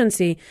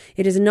deficiency.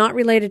 It is not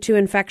related to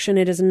infection.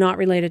 It is not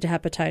related to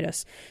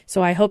hepatitis.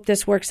 So I hope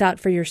this works out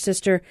for your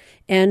sister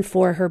and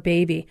for her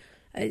baby.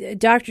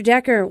 Dr.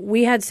 Decker,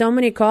 we had so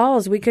many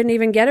calls. We couldn't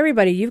even get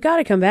everybody. You've got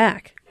to come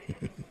back.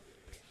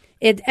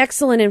 It's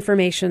excellent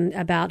information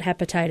about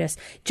hepatitis.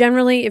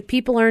 Generally, if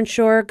people aren't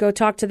sure, go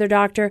talk to their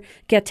doctor,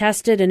 get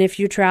tested, and if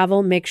you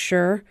travel, make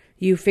sure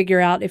you figure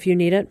out if you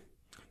need it.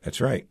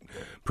 That's right.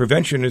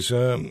 Prevention is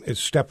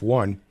step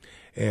one,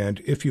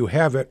 and if you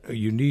have it,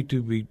 you need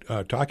to be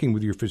talking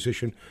with your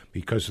physician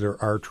because there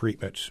are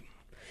treatments.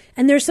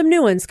 And there's some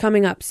new ones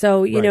coming up,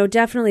 so,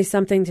 definitely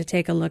something to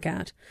take a look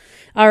at.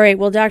 All right,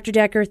 well, Dr.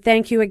 Decker,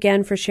 thank you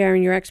again for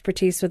sharing your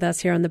expertise with us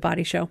here on The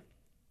Body Show.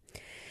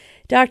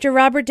 Dr.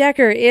 Robert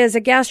Decker is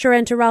a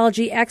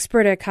gastroenterology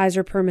expert at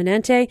Kaiser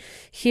Permanente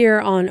here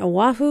on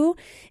Oahu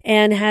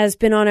and has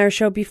been on our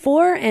show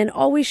before and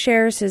always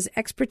shares his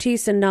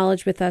expertise and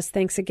knowledge with us.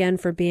 Thanks again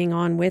for being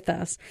on with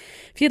us.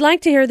 If you'd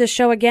like to hear the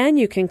show again,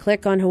 you can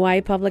click on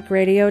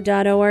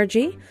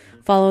hawaiipublicradio.org.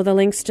 Follow the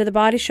links to The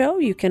Body Show.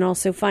 You can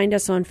also find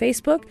us on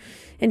Facebook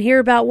and hear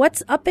about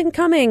what's up and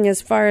coming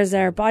as far as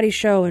our Body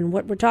Show and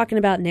what we're talking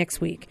about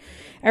next week.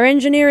 Our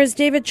engineer is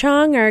David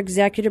Chong, our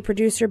executive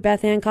producer,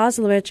 Beth Ann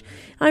Kozlovich.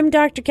 I'm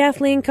Dr.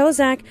 Kathleen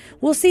Kozak.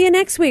 We'll see you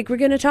next week. We're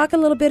going to talk a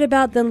little bit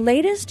about the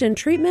latest in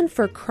treatment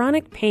for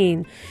chronic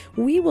pain.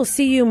 We will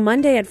see you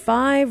Monday at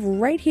 5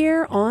 right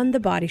here on The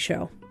Body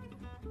Show.